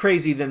batshit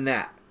crazy than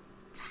that.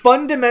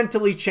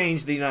 Fundamentally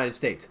change the United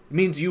States. It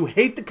means you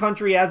hate the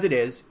country as it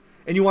is,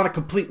 and you want to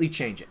completely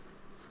change it.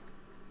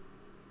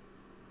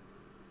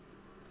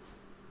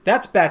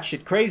 That's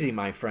batshit crazy,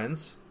 my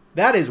friends.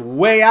 That is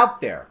way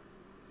out there.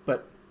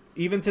 But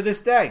even to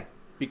this day,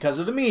 because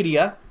of the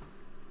media,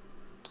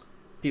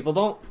 people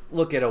don't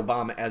look at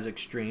Obama as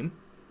extreme.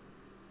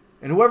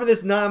 And whoever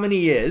this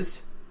nominee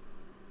is,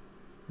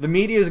 the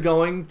media is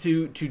going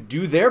to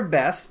do their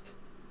best,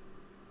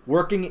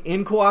 working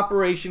in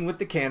cooperation with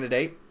the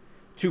candidate,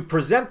 to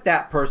present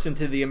that person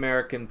to the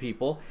American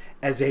people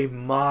as a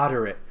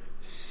moderate,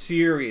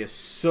 serious,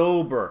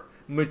 sober,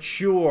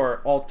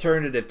 mature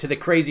alternative to the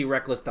crazy,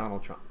 reckless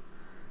Donald Trump.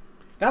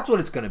 That's what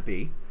it's going to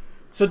be.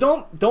 So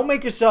don't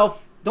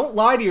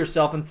lie to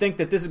yourself and think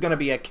that this is going to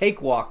be a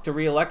cakewalk to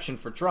re-election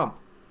for Trump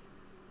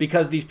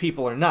because these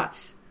people are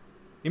nuts.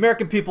 The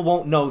American people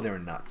won't know they're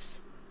nuts.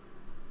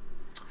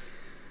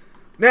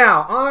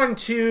 Now, on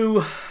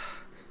to,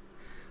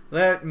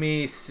 let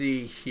me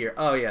see here.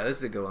 Oh yeah, this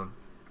is a good one.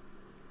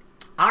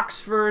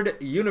 Oxford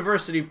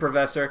University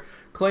professor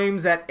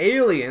claims that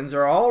aliens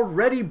are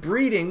already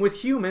breeding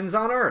with humans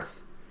on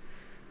Earth.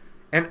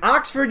 And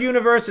Oxford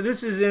University,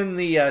 this is in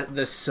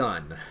the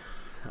Sun,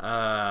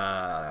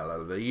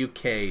 the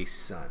UK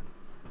Sun.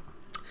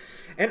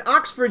 An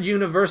Oxford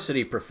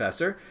University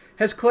professor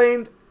has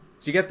claimed,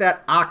 did you get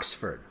that?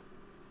 Oxford.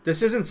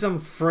 This isn't some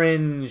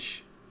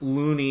fringe,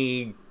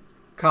 loony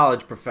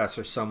college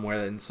professor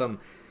somewhere in some,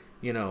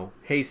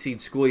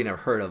 hayseed school you never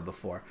heard of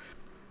before.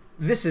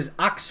 This is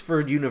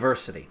Oxford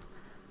University.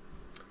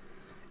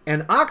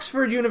 An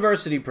Oxford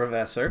University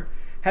professor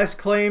has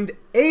claimed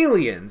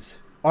aliens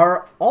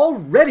are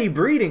already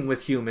breeding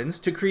with humans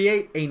to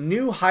create a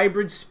new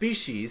hybrid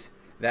species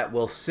that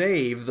will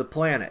save the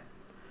planet.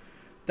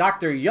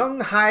 Dr.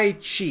 Young-Hae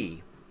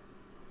Chi,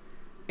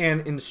 an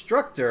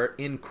instructor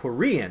in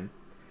Korean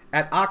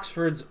at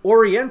Oxford's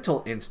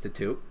Oriental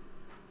Institute.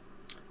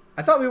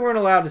 I thought we weren't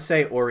allowed to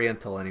say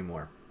Oriental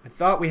anymore. I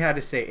thought we had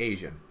to say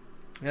Asian.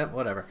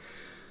 Whatever.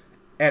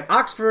 At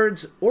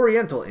Oxford's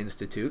Oriental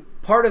Institute,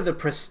 part of the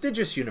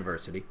prestigious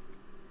university,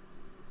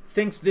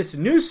 thinks this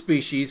new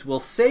species will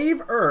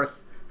save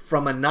Earth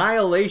from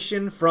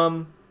annihilation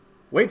from,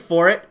 wait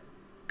for it,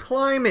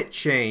 climate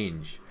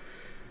change.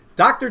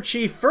 Dr.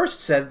 Chi first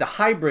said the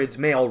hybrids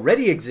may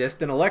already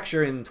exist in a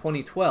lecture in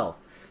 2012,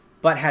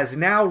 but has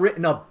now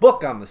written a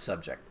book on the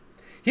subject.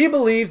 He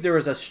believes there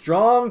is a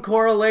strong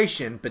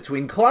correlation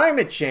between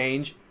climate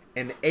change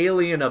and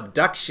alien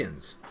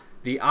abductions,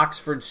 the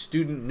Oxford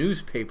student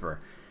newspaper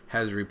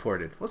has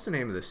reported. What's the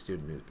name of the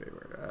student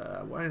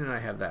newspaper? Why didn't I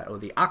have that? Oh,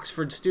 the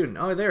Oxford Student.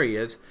 Oh, there he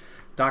is.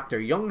 Dr.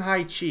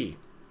 Young-Hae Chi.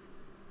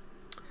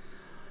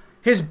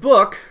 His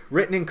book,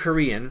 written in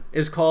Korean,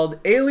 is called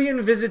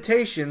Alien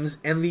Visitations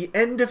and the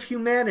End of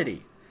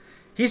Humanity.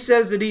 He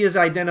says that he has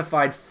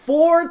identified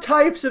 4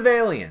 types of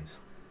aliens: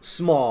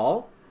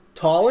 small,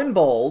 tall and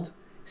bold,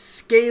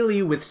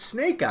 scaly with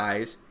snake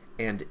eyes,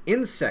 and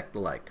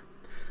insect-like.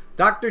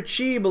 Dr.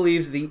 Chi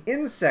believes the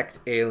insect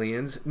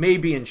aliens may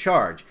be in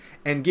charge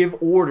and give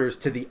orders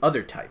to the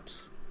other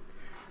types.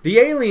 The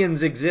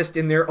aliens exist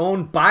in their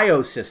own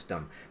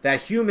biosystem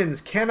that humans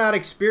cannot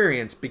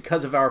experience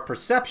because of our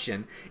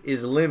perception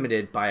is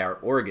limited by our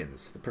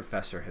organs, the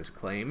professor has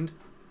claimed.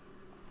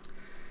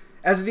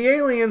 As the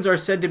aliens are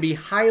said to be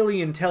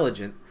highly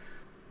intelligent,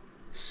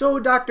 so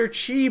Dr.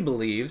 Chi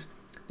believes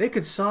they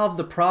could solve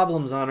the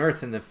problems on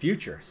Earth in the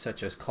future,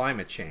 such as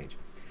climate change.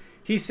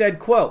 He said,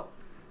 quote,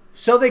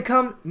 "So they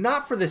come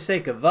not for the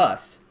sake of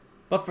us,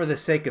 but for the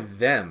sake of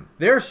them,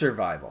 their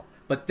survival.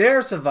 But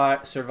their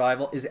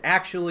survival is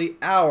actually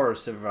our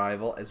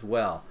survival as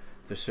well,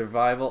 the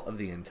survival of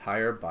the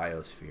entire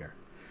biosphere."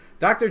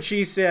 Dr.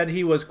 Chi said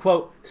he was,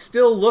 quote,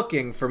 "still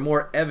looking for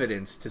more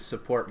evidence to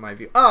support my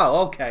view."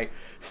 Oh, okay.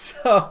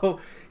 So,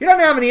 he doesn't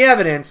have any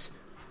evidence,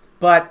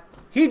 but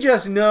he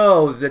just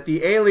knows that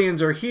the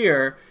aliens are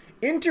here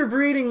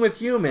interbreeding with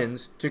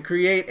humans to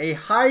create a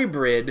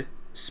hybrid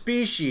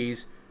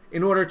species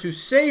in order to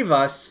save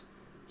us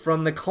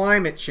from the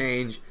climate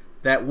change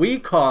that we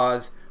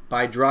cause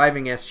by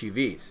driving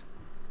SUVs.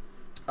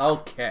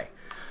 Okay.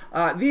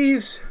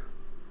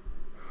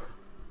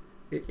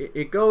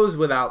 It goes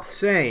without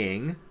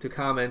saying to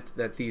comment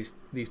that these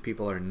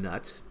people are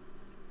nuts.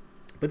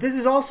 But this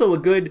is also a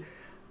good,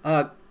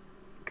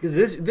 because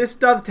this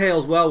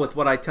dovetails well with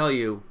what I tell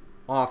you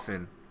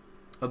often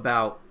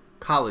about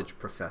college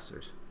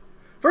professors.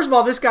 First of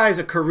all, this guy is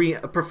a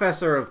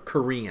professor of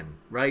Korean,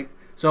 right?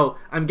 So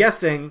I'm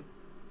guessing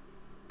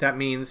that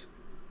means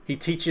he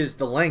teaches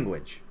the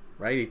language,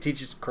 right? He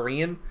teaches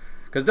Korean,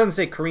 because it doesn't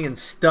say Korean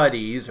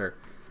studies or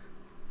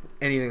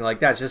anything like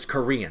that. It's just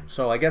Korean.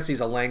 So I guess he's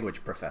a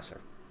language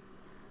professor.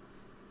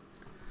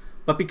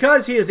 But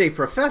because he is a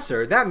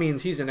professor, that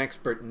means he's an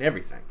expert in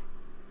everything.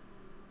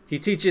 He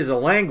teaches a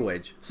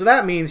language, so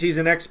that means he's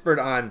an expert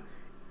on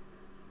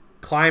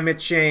climate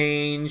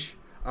change,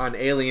 on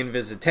alien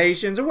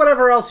visitations, or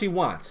whatever else he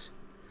wants.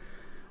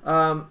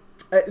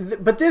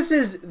 But this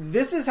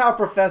is how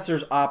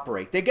professors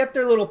operate. They get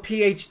their little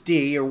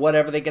PhD or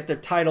whatever, they get their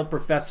title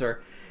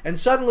professor, and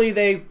suddenly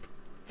they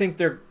think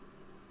they're...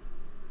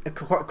 Of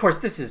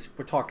course,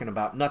 we're talking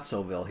about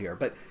Nutsoville here,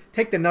 but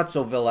take the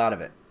Nutsoville out of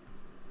it.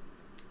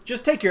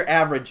 Just take your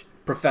average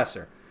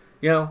professor.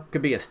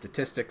 Could be a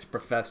statistics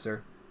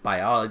professor,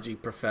 biology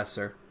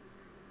professor,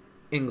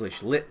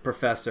 English lit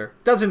professor.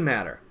 Doesn't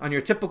matter. On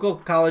your typical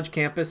college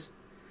campus,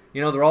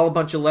 they're all a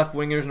bunch of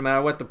left-wingers no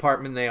matter what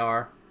department they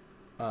are,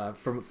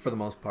 for the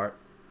most part.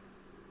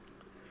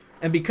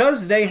 And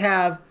because they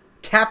have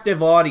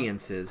captive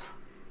audiences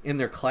in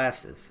their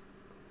classes,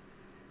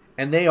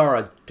 and they are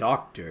a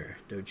doctor,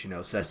 don't you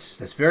know? So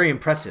that's very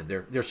impressive.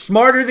 They're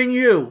smarter than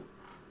you.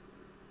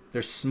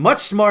 They're much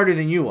smarter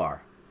than you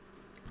are.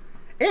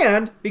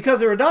 And because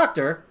they're a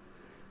doctor,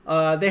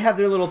 they have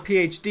their little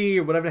PhD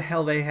or whatever the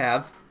hell they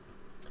have.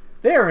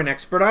 They're an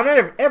expert on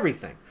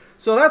everything.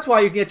 So that's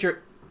why you get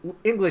your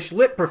English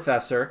lit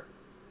professor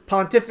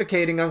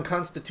pontificating on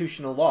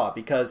constitutional law,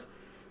 because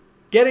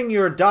getting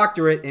your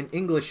doctorate in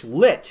English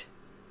lit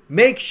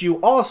makes you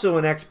also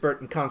an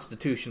expert in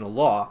constitutional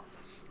law,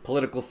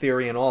 political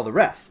theory, and all the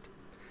rest.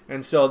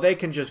 And so they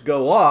can just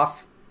go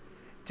off,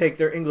 take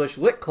their English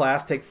lit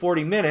class, take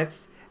 40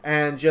 minutes,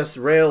 and just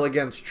rail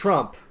against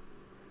Trump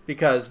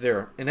because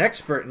they're an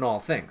expert in all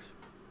things.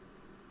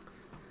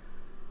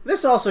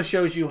 This also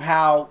shows you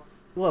how,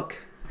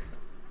 look,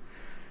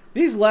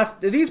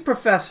 these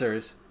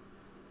professors,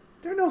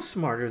 they're no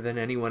smarter than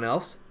anyone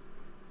else.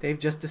 They've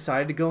just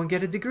decided to go and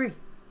get a degree.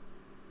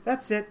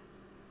 That's it.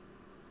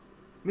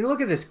 I mean,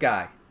 look at this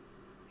guy.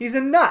 He's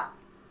a nut.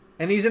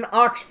 And he's an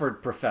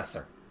Oxford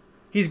professor.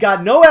 He's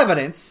got no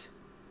evidence,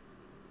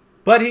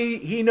 but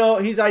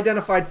he's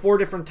identified 4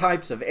 different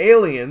types of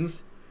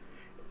aliens.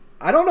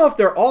 I don't know if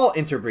they're all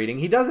interbreeding.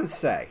 He doesn't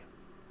say.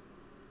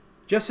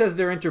 Just says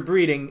they're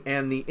interbreeding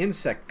and the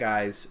insect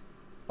guys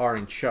are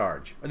in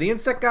charge. Are the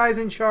insect guys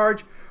in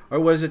charge? Or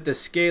was it the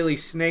scaly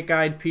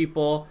snake-eyed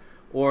people,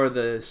 or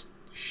the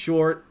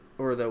short,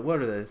 or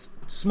what are the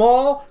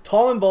small,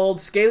 tall and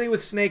bold, scaly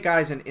with snake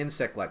eyes and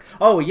insect-like?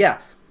 Oh, yeah.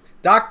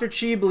 Dr.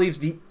 Chi believes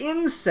the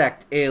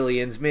insect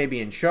aliens may be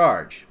in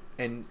charge,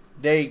 and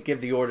they give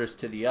the orders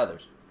to the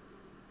others.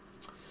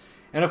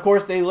 And of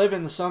course, they live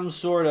in some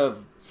sort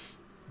of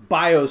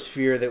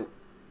biosphere that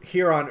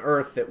here on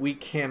Earth that we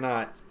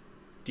cannot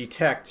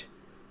detect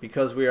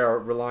because we are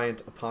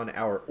reliant upon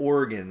our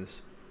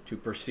organs to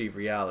perceive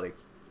reality.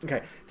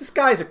 Okay, this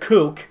guy's a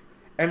kook,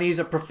 and he's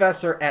a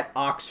professor at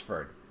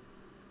Oxford.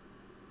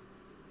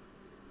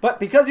 But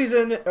because he's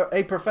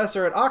a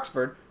professor at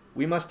Oxford,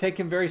 we must take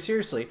him very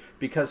seriously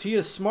because he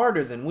is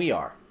smarter than we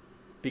are,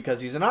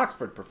 because he's an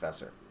Oxford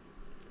professor.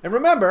 And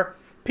remember,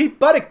 Pete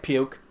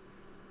Buttigieg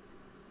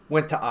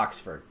went to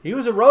Oxford. He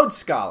was a Rhodes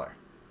Scholar.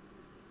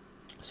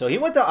 So he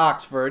went to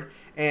Oxford,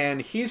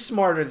 and he's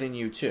smarter than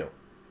you too,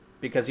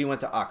 because he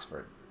went to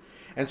Oxford.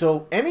 And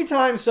so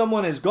anytime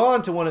someone has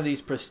gone to one of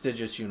these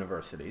prestigious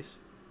universities,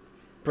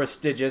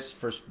 prestigious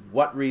for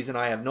what reason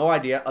I have no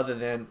idea other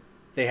than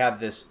they have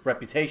this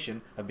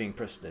reputation of being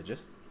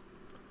prestigious,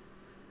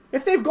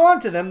 if they've gone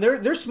to them,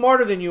 they're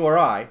smarter than you or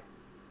I,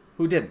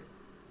 who didn't.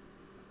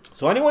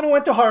 So anyone who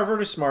went to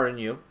Harvard is smarter than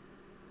you,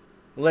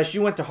 unless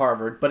you went to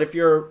Harvard. But if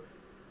you're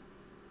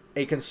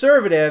a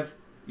conservative,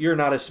 you're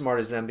not as smart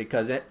as them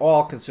because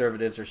all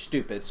conservatives are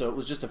stupid. So it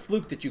was just a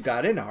fluke that you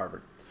got into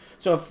Harvard.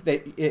 So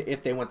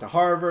if they went to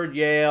Harvard,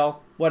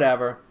 Yale,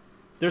 whatever,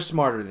 they're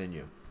smarter than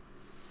you.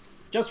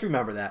 Just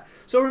remember that.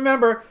 So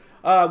remember,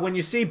 when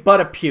you see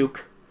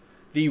Buttigieg,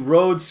 the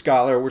Rhodes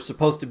Scholar we're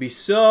supposed to be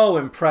so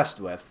impressed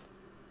with,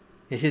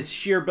 his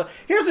sheer...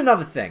 Here's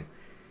another thing.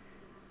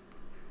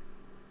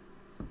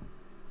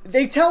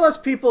 They tell us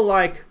people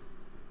like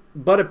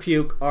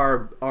Buttigieg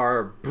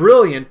are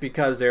brilliant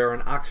because they're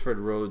an Oxford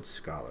Rhodes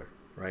Scholar,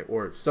 right?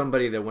 Or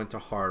somebody that went to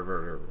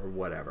Harvard or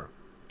whatever.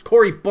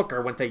 Cory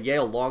Booker went to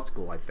Yale Law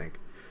School, I think.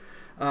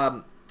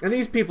 And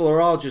these people are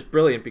all just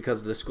brilliant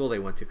because of the school they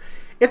went to.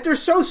 If they're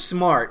so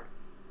smart,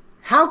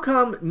 how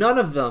come none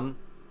of them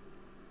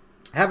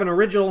have an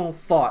original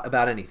thought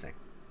about anything?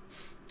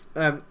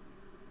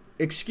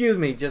 Excuse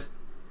me, just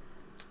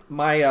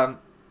my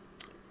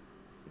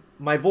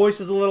voice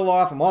is a little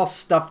off. I'm all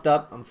stuffed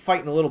up. I'm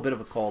fighting a little bit of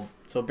a cold,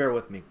 so bear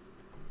with me.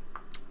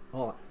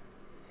 Hold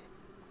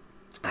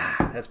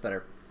on. That's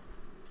better.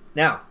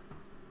 Now,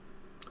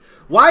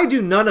 why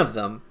do none of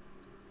them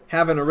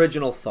have an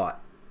original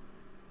thought?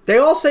 They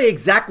all say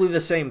exactly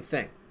the same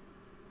thing.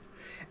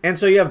 And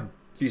so you have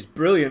these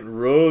brilliant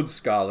Rhodes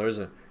Scholars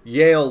and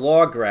Yale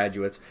law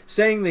graduates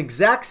saying the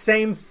exact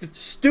same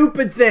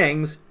stupid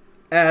things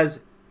as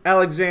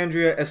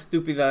Alexandria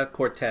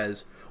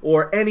Estúpida-Cortez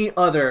or any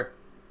other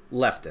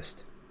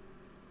leftist.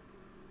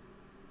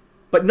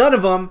 But none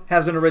of them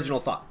has an original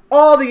thought.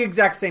 All the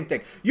exact same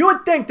thing. You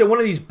would think that one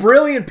of these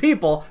brilliant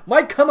people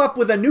might come up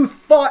with a new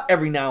thought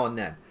every now and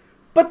then.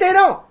 But they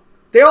don't.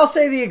 They all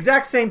say the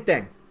exact same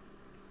thing.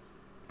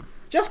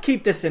 Just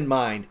keep this in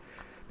mind.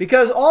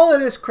 Because all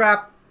of this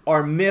crap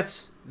are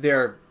myths.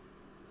 They're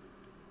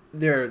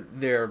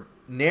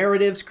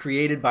narratives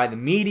created by the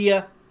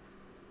media.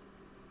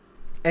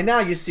 And now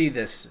you see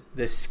this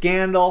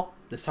scandal,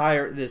 this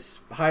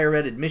higher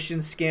ed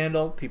admissions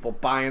scandal, people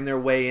buying their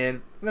way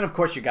in. And then, of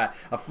course, you got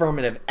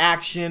affirmative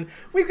action.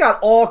 We've got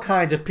all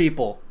kinds of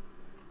people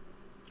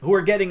who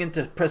are getting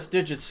into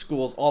prestigious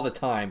schools all the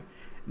time,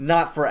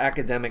 not for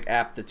academic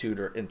aptitude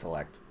or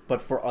intellect,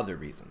 but for other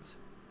reasons.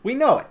 We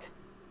know it.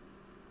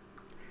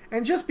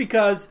 And just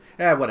because,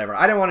 whatever.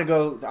 I don't want to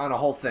go on a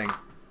whole thing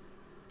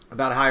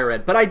about higher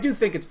ed, but I do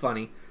think it's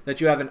funny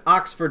that you have an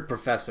Oxford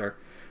professor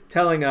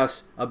telling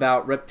us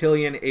about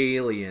reptilian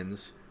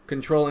aliens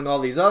controlling all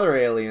these other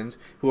aliens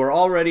who are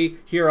already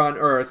here on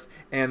Earth,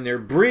 and they're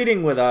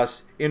breeding with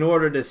us in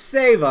order to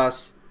save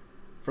us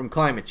from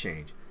climate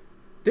change.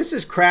 This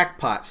is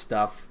crackpot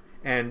stuff,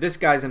 and this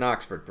guy's an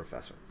Oxford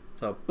professor.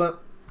 So,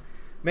 but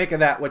make of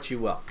that what you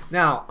will.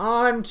 Now,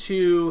 on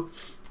to,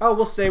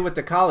 we'll stay with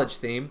the college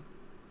theme.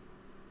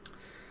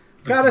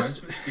 The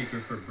commencement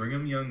speaker for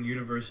Brigham Young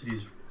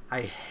University's...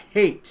 I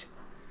hate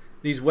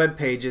these web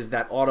pages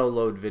that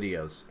auto-load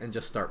videos and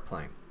just start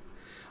playing.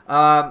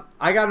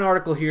 I got an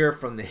article here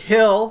from The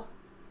Hill.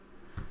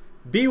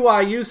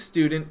 BYU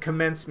student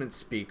commencement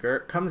speaker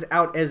comes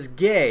out as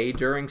gay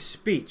during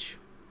speech.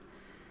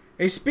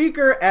 A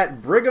speaker at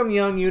Brigham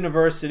Young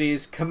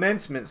University's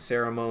commencement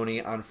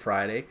ceremony on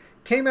Friday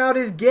came out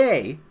as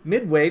gay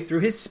midway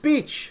through his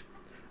speech,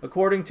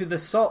 according to the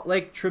Salt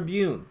Lake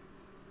Tribune.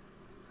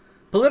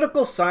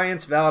 Political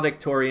science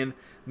valedictorian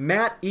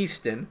Matt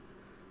Easton,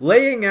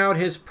 laying out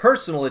his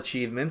personal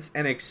achievements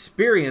and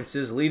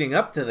experiences leading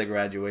up to the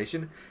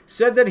graduation,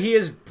 said that he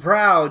is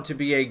proud to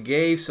be a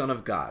gay son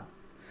of God.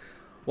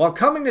 While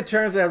coming to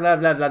terms with blah,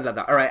 blah, blah, blah,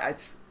 blah. All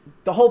right,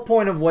 the whole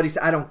point of what he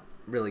said, I don't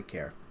really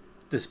care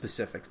the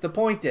specifics. The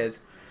point is,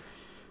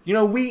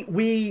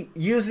 we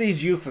use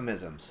these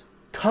euphemisms.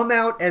 Come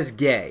out as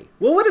gay.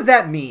 Well, what does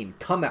that mean,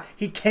 come out?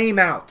 He came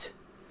out.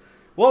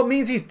 Well, it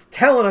means he's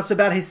telling us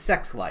about his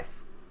sex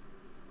life.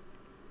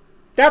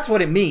 That's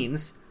what it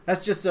means.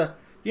 That's just a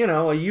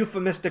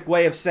euphemistic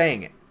way of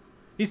saying it.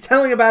 He's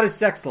telling about his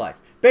sex life.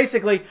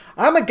 Basically,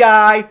 I'm a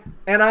guy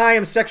and I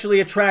am sexually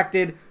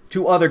attracted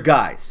to other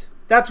guys.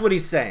 That's what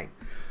he's saying.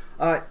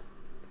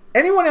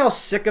 Anyone else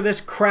sick of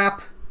this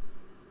crap?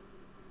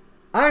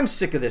 I'm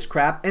sick of this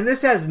crap, and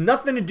this has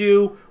nothing to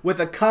do with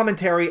a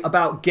commentary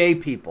about gay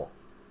people.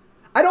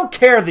 I don't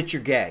care that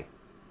you're gay.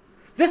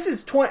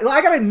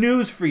 I got a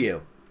news for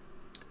you.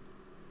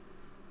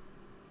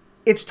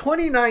 It's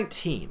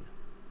 2019.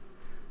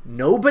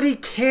 Nobody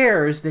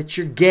cares that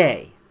you're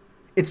gay.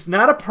 It's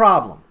not a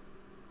problem.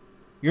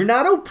 You're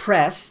not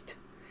oppressed.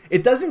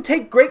 It doesn't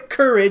take great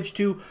courage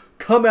to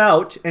come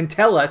out and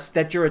tell us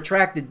that you're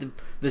attracted to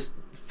the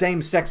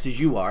same sex as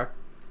you are.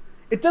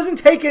 It doesn't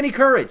take any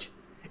courage.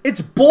 It's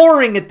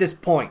boring at this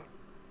point.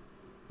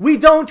 We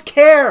don't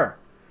care.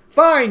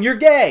 Fine, you're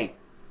gay.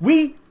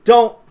 We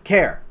don't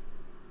care.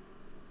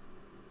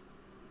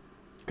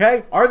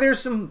 Okay? Are there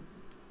some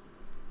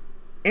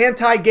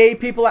anti-gay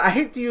people? I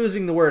hate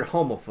using the word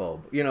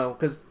homophobe,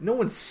 because no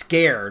one's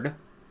scared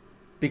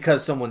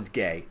because someone's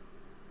gay.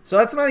 So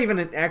that's not even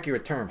an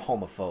accurate term,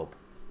 homophobe.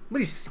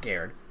 Nobody's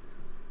scared.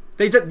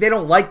 They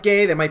don't like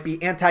gay. They might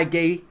be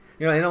anti-gay.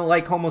 They don't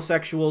like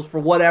homosexuals for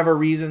whatever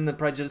reason, the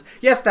prejudice.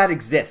 Yes, that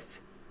exists.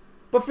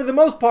 But for the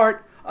most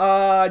part,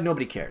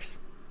 nobody cares.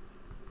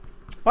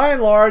 By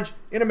and large,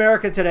 in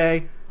America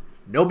today,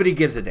 nobody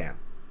gives a damn.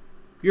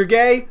 You're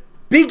gay?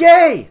 Be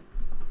gay!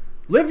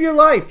 Live your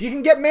life. You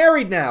can get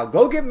married now.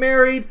 Go get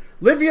married.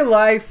 Live your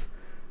life.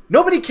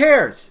 Nobody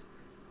cares.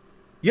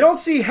 You don't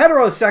see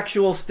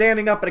heterosexuals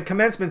standing up at a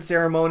commencement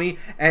ceremony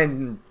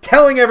and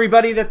telling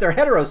everybody that they're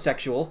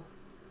heterosexual.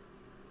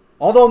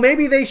 Although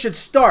maybe they should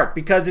start,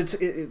 because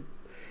it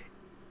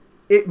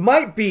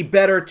might be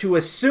better to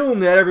assume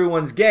that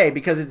everyone's gay,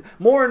 because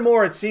more and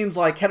more it seems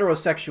like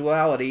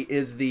heterosexuality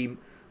is the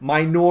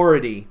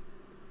minority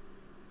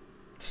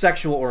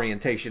sexual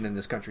orientation in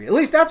this country. At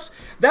least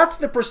that's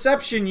the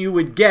perception you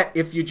would get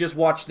if you just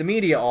watched the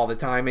media all the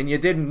time and you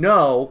didn't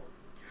know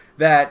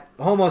that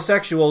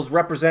homosexuals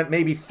represent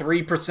maybe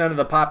 3% of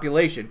the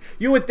population.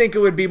 You would think it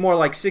would be more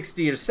like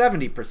 60 or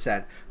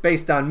 70%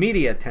 based on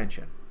media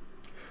attention.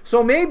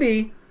 So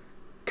maybe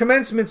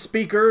commencement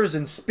speakers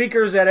and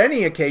speakers at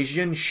any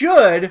occasion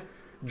should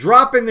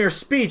drop in their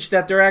speech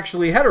that they're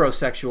actually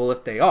heterosexual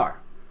if they are.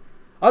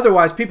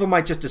 Otherwise, people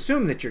might just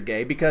assume that you're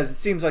gay because it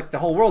seems like the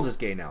whole world is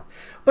gay now.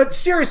 But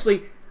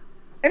seriously,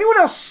 anyone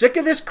else sick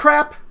of this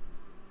crap?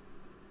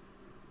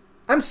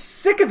 I'm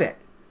sick of it.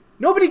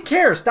 Nobody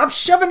cares. Stop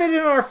shoving it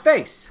in our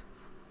face.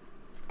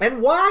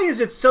 And why is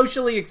it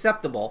socially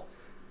acceptable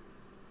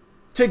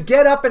to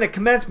get up in a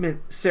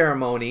commencement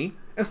ceremony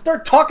and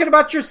start talking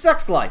about your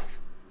sex life?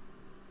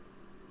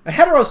 A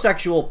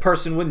heterosexual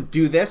person wouldn't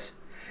do this,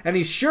 and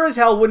he sure as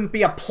hell wouldn't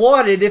be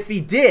applauded if he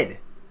did,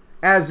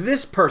 as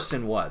this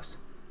person was.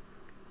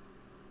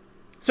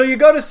 So you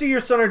go to see your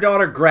son or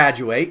daughter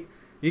graduate.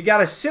 You got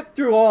to sit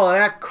through all of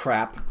that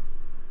crap.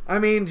 I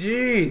mean,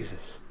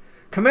 Jesus.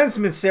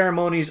 Commencement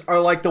ceremonies are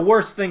like the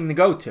worst thing to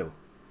go to.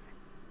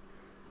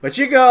 But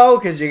you go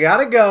because you got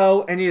to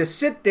go, and you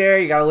sit there.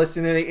 You got to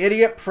listen to the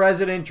idiot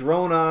president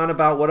drone on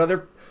about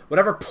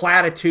whatever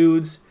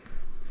platitudes.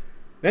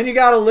 Then you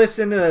got to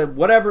listen to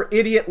whatever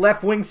idiot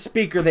left-wing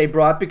speaker they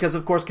brought, because,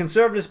 of course,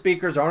 conservative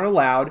speakers aren't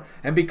allowed,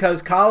 and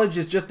because college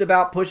is just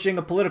about pushing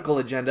a political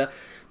agenda,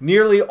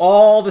 nearly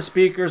all the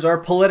speakers are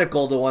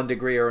political to one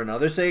degree or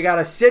another. So you got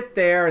to sit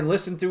there and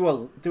listen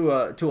to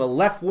a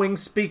left-wing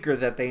speaker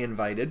that they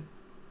invited.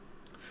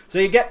 So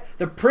you get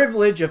the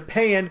privilege of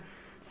paying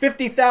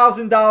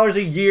 $50,000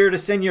 a year to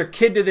send your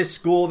kid to this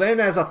school. Then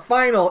as a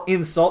final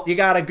insult, you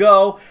got to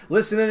go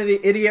listen to the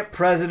idiot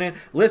president,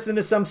 listen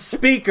to some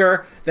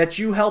speaker that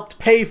you helped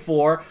pay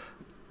for,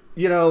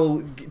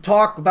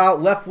 talk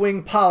about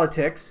left-wing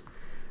politics.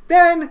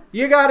 Then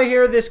you got to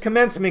hear this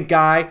commencement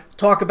guy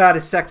talk about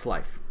his sex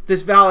life,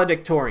 this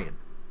valedictorian.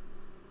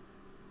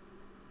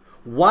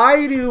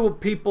 Why do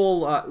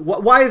people,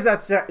 why is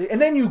that,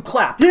 and then you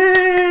clap.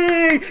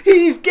 Yay!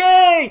 He's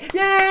gay!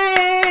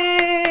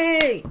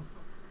 Yay!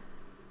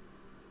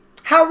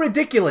 How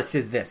ridiculous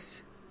is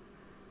this?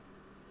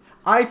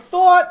 I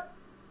thought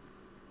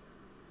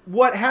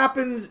what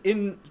happens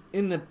in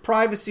the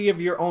privacy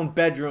of your own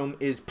bedroom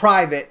is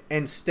private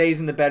and stays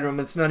in the bedroom.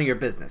 It's none of your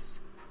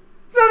business.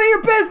 It's none of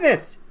your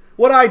business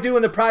what I do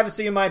in the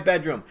privacy of my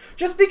bedroom.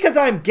 Just because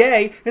I'm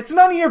gay, it's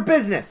none of your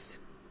business.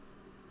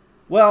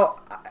 Well,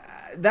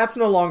 that's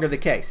no longer the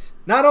case.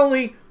 Not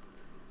only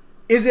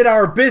is it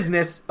our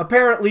business,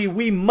 apparently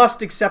we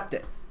must accept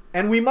it.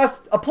 And we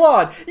must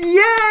applaud.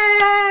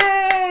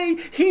 Yay!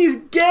 He's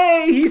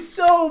gay! He's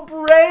so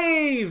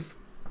brave!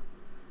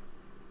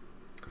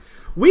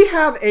 We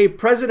have a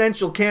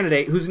presidential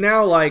candidate who's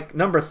now like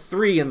number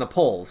 3 in the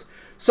polls.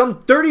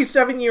 Some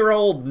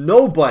 37-year-old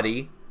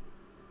nobody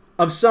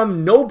of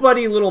some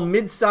nobody little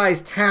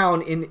mid-sized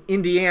town in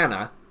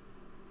Indiana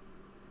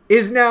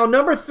is now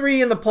number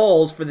 3 in the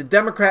polls for the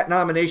Democrat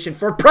nomination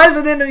for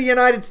President of the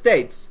United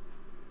States.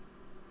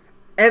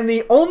 And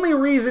the only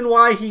reason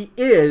why he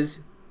is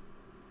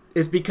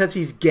because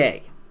he's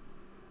gay.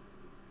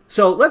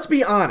 So let's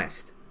be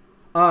honest.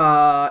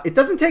 It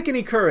doesn't take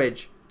any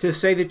courage to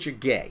say that you're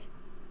gay.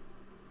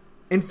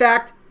 In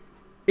fact,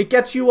 it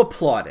gets you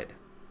applauded.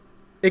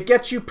 It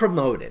gets you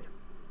promoted.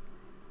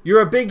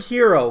 You're a big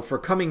hero for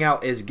coming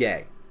out as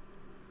gay.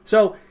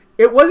 So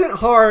it wasn't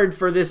hard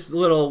for this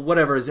little,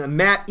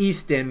 Matt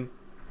Easton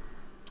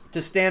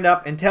to stand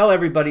up and tell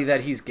everybody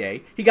that he's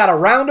gay. He got a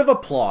round of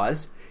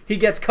applause. He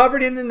gets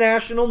covered in the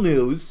national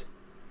news.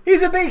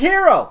 He's a big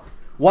hero.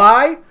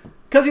 Why?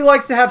 Because he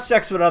likes to have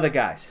sex with other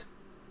guys.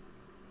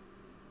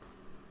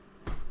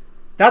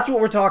 That's what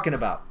we're talking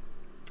about.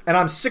 And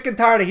I'm sick and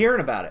tired of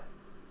hearing about it.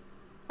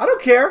 I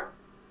don't care.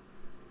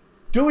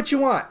 Do what you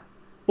want.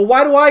 But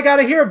why do I got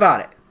to hear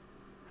about it?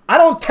 I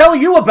don't tell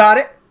you about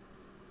it.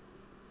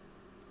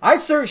 I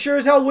sure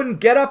as hell wouldn't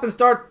get up and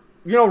start,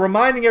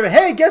 reminding everyone,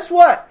 hey, guess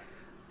what?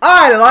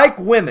 I like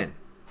women.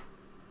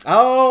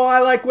 Oh, I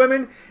like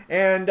women.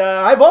 And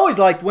I've always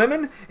liked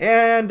women.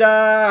 And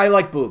I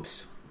like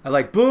boobs. I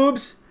like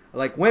boobs. I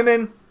like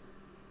women.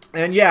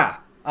 And yeah,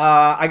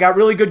 I got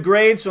really good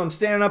grades, so I'm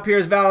standing up here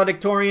as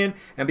valedictorian.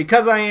 And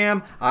because I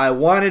am, I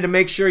wanted to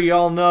make sure you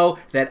all know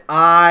that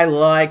I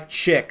like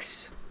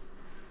chicks.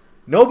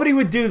 Nobody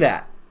would do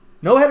that.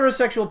 No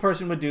heterosexual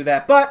person would do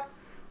that. But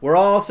we're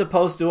all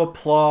supposed to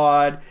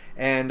applaud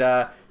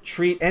and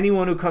treat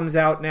anyone who comes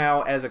out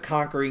now as a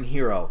conquering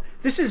hero.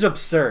 This is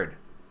absurd.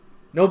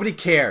 Nobody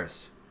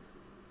cares.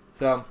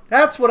 So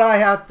that's what I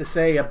have to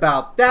say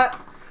about that.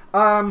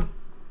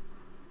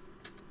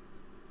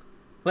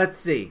 Let's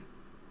see.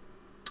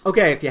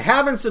 Okay, if you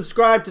haven't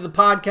subscribed to the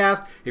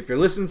podcast, if you're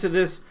listening to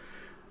this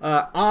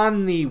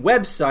on the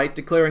website,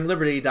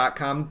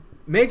 declaringliberty.com,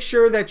 make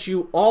sure that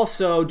you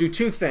also do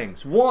 2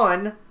 things.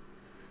 1,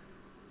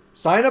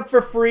 sign up for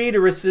free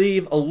to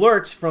receive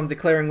alerts from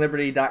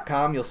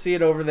declaringliberty.com. You'll see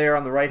it over there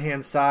on the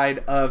right-hand side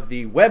of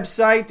the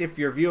website if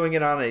you're viewing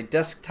it on a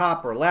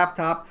desktop or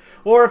laptop.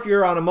 Or if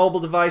you're on a mobile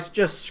device,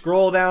 just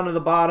scroll down to the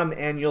bottom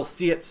and you'll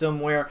see it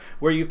somewhere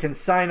where you can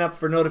sign up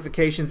for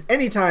notifications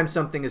anytime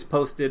something is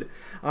posted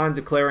on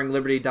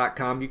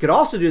declaringliberty.com. You could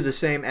also do the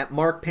same at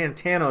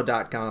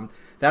markpantano.com.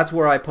 That's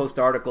where I post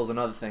articles and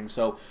other things.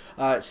 So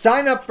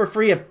sign up for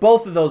free at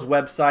both of those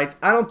websites.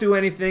 I don't do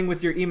anything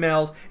with your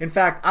emails. In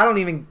fact, I don't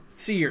even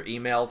see your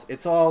emails.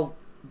 It's all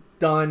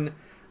done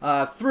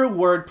through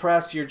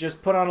WordPress. You're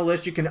just put on a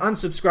list. You can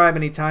unsubscribe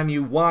anytime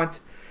you want,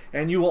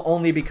 and you will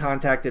only be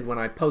contacted when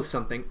I post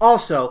something.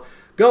 Also,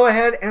 go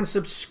ahead and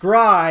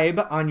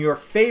subscribe on your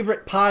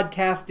favorite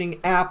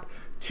podcasting app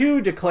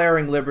to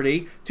Declaring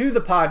Liberty, to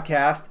the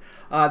podcast.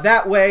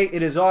 That way,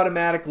 it is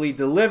automatically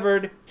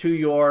delivered to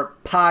your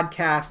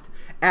podcast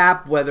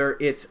app, whether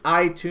it's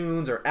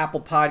iTunes or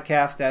Apple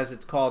Podcast, as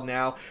it's called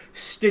now,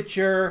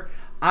 Stitcher,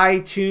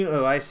 iTunes.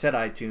 Oh, I said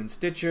iTunes.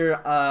 Stitcher.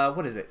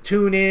 What is it?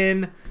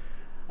 TuneIn.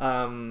 We're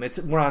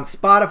on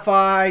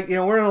Spotify.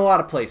 We're in a lot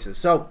of places.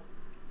 So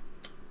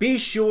be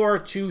sure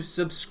to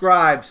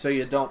subscribe so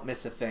you don't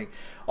miss a thing.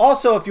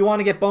 Also, if you want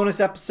to get bonus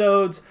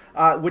episodes,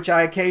 which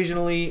I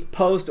occasionally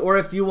post, or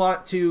if you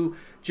want to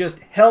just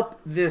help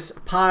this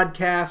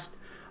podcast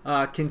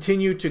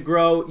continue to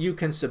grow, you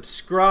can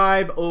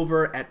subscribe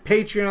over at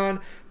Patreon,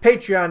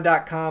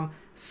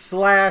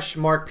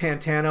 patreon.com/Mark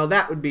Pantano.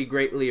 That would be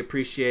greatly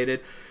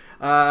appreciated.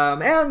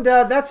 And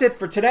that's it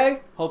for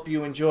today. Hope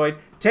you enjoyed.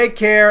 Take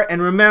care,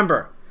 and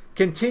remember,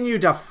 continue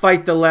to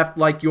fight the left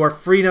like your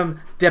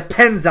freedom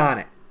depends on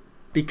it,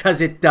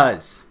 because it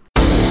does.